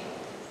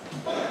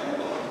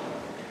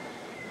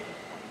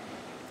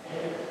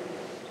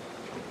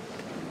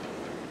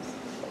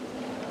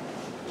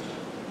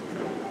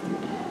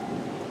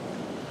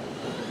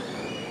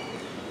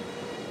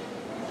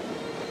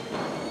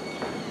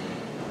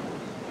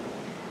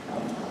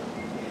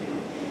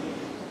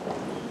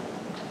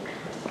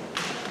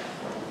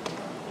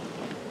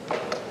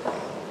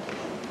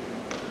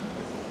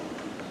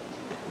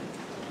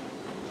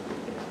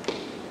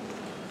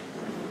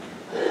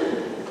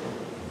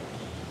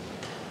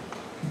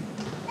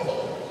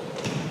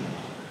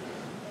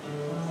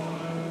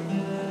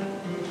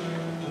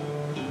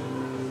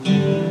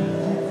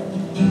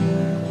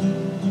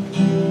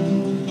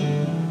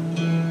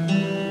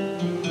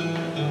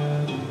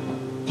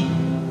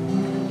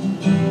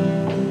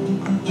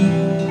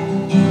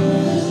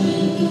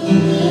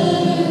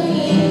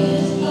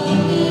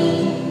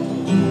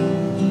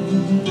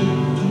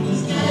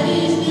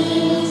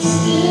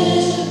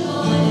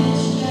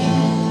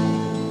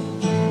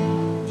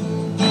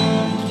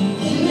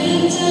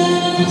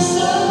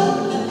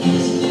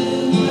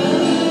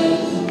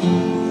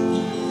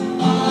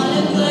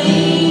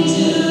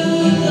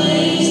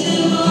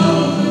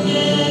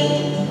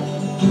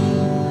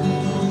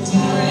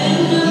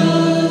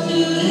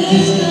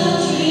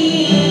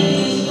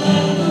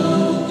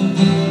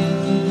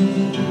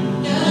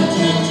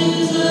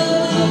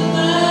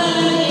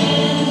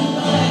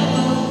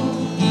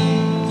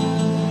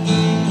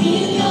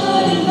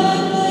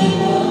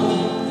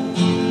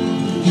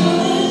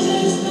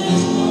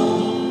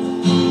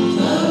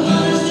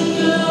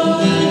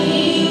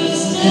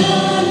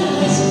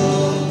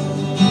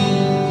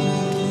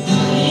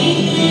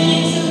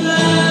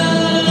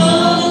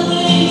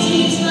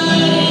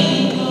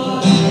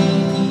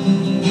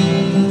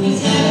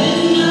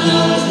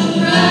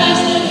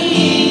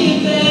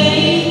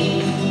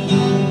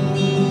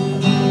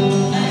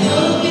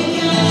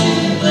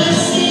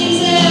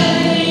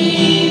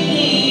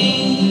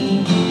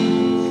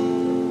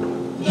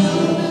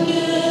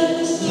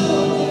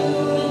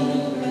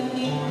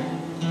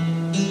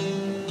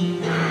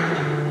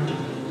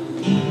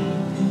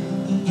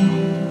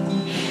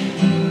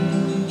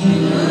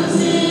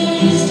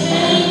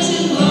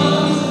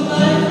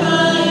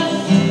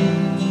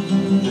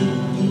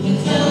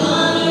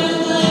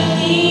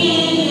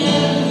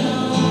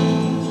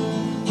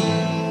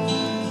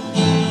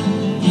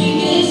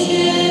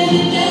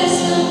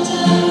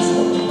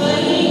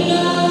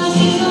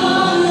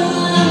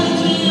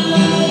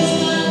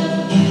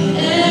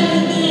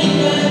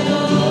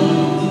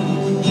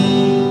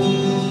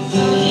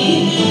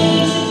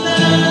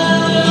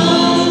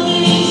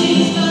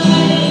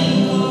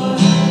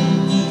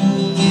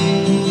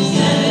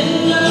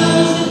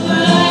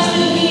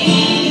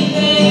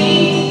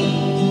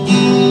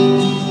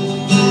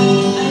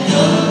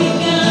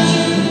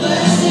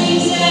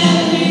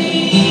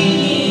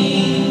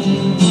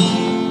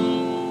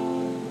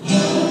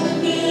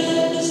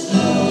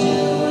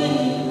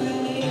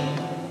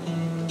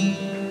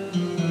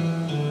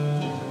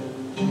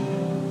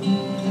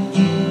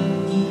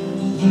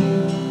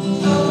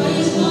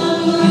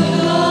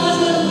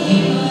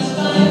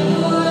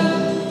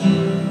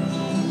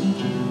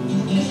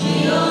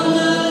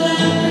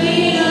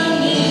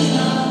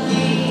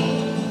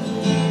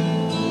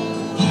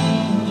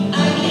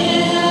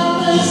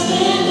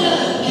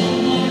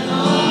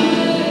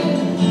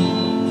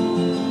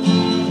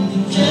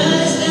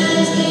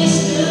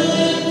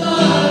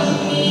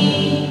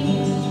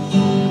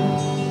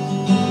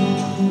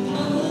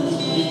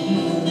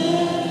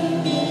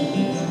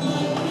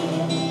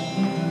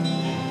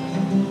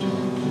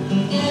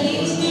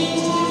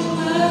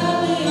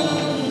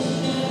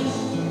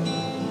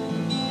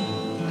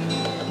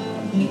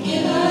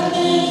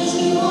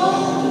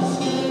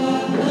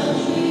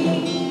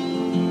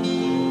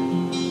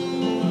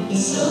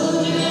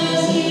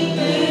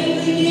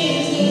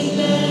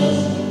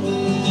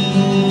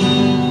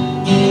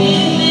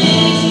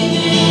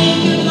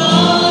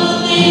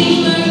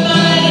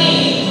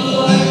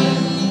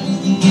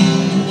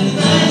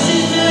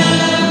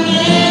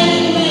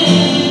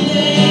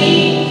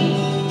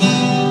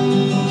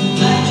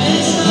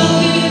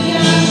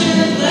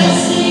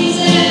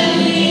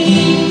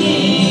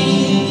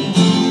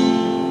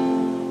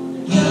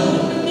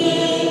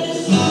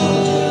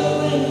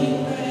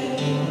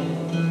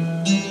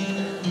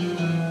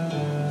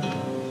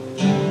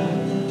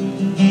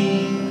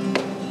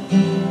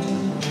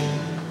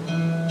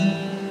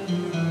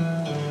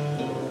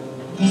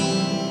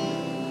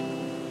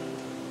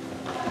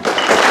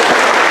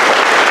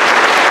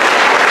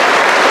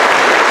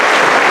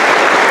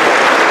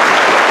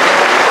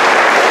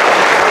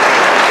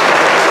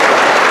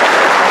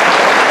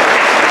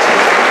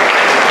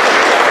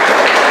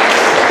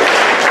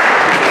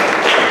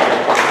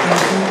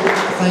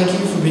 Thank you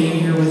for being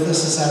here with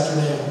us this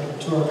afternoon.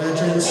 To our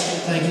veterans,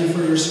 thank you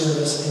for your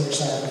service and your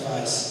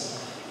sacrifice.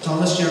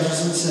 Thomas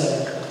Jefferson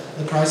said,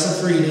 "The price of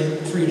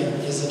freedom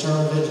is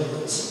eternal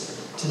vigilance."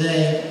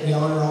 Today, we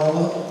honor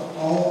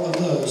all of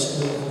those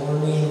who have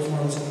worn the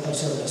uniforms of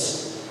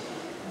service.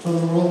 From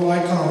the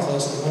worldwide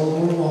conflicts of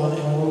World War I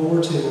and World War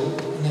II,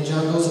 in the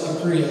jungles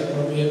of Korea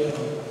or Vietnam,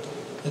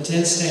 the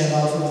tense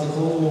standoff of the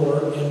Cold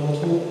War, and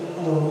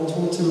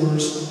multiple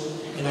tours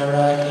in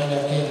Iraq and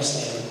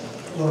Afghanistan,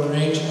 or a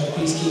range of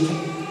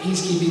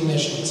peacekeeping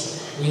missions,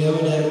 we owe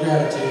a debt of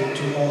gratitude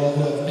to all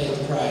who have paid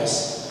the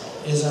price.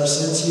 It is our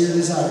sincere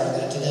desire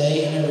that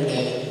today and every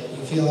day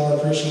you feel our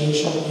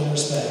appreciation and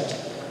respect.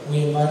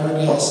 We invite our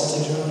guests to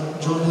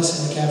join us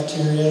in the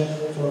cafeteria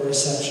for a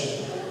reception.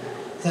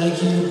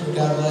 Thank you, and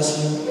God bless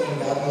you, and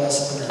God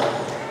bless America.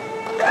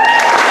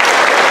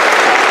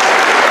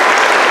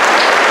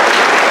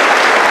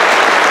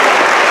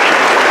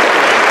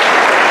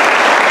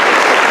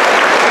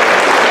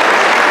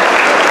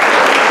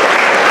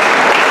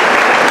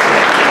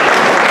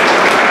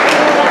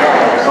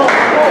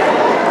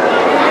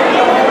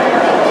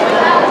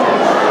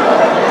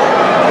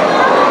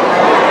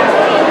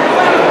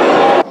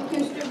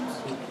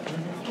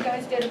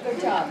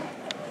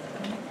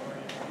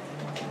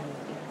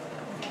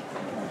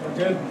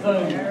 Good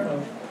thing,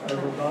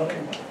 everybody.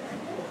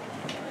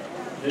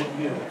 Did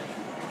good.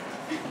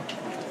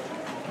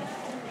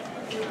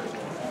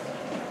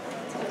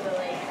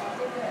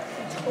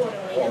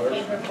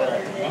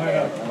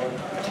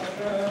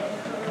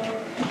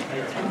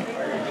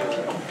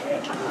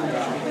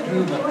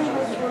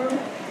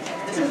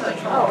 See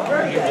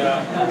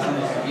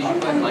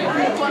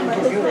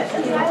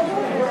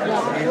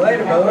you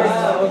later, brother.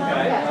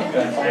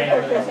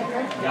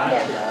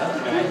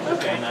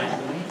 Okay, nice to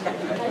meet you.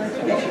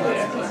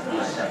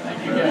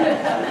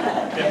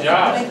 Good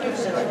job.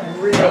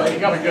 Really, you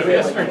got a good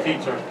history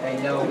teacher. I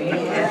know.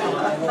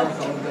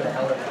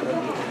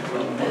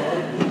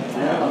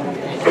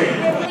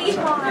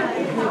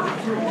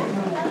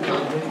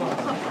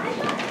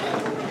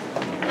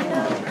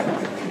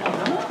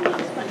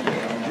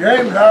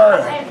 James, how are you?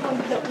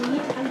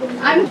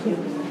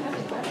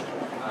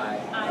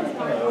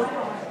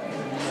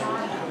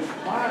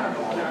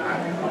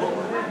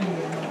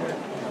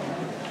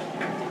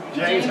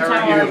 James, how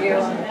are you?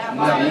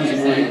 Yeah, I'm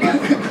just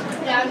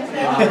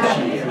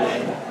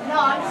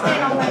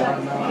staying on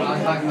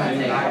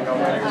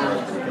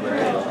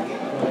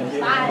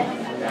Bye.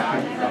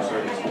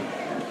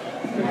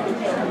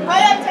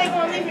 Hold up, take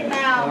one leave it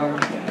now.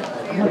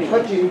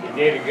 You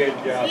did a good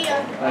job. See ya.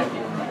 Thank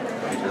you.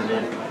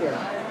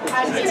 I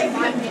just take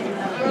my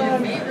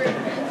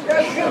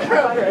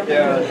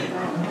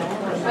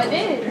I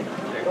did.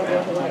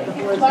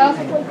 But I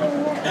also put them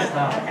in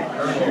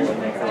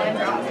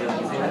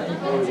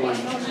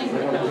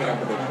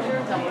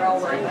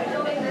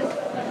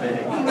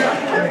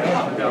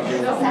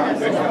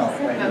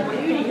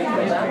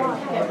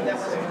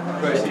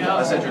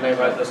I sent your name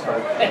right this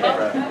time.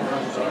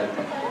 Sorry.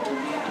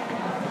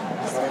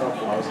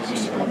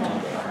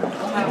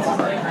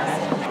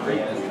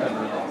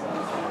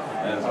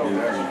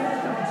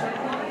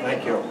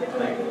 Thank you.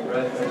 Thank you.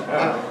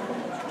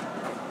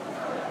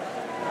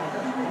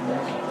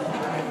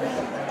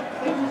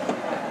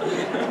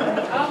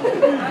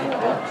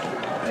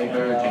 Hey,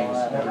 Barry James,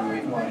 every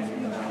week.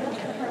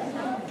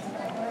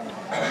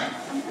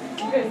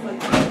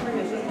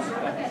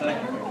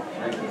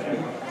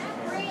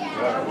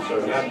 So,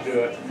 how to do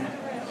it.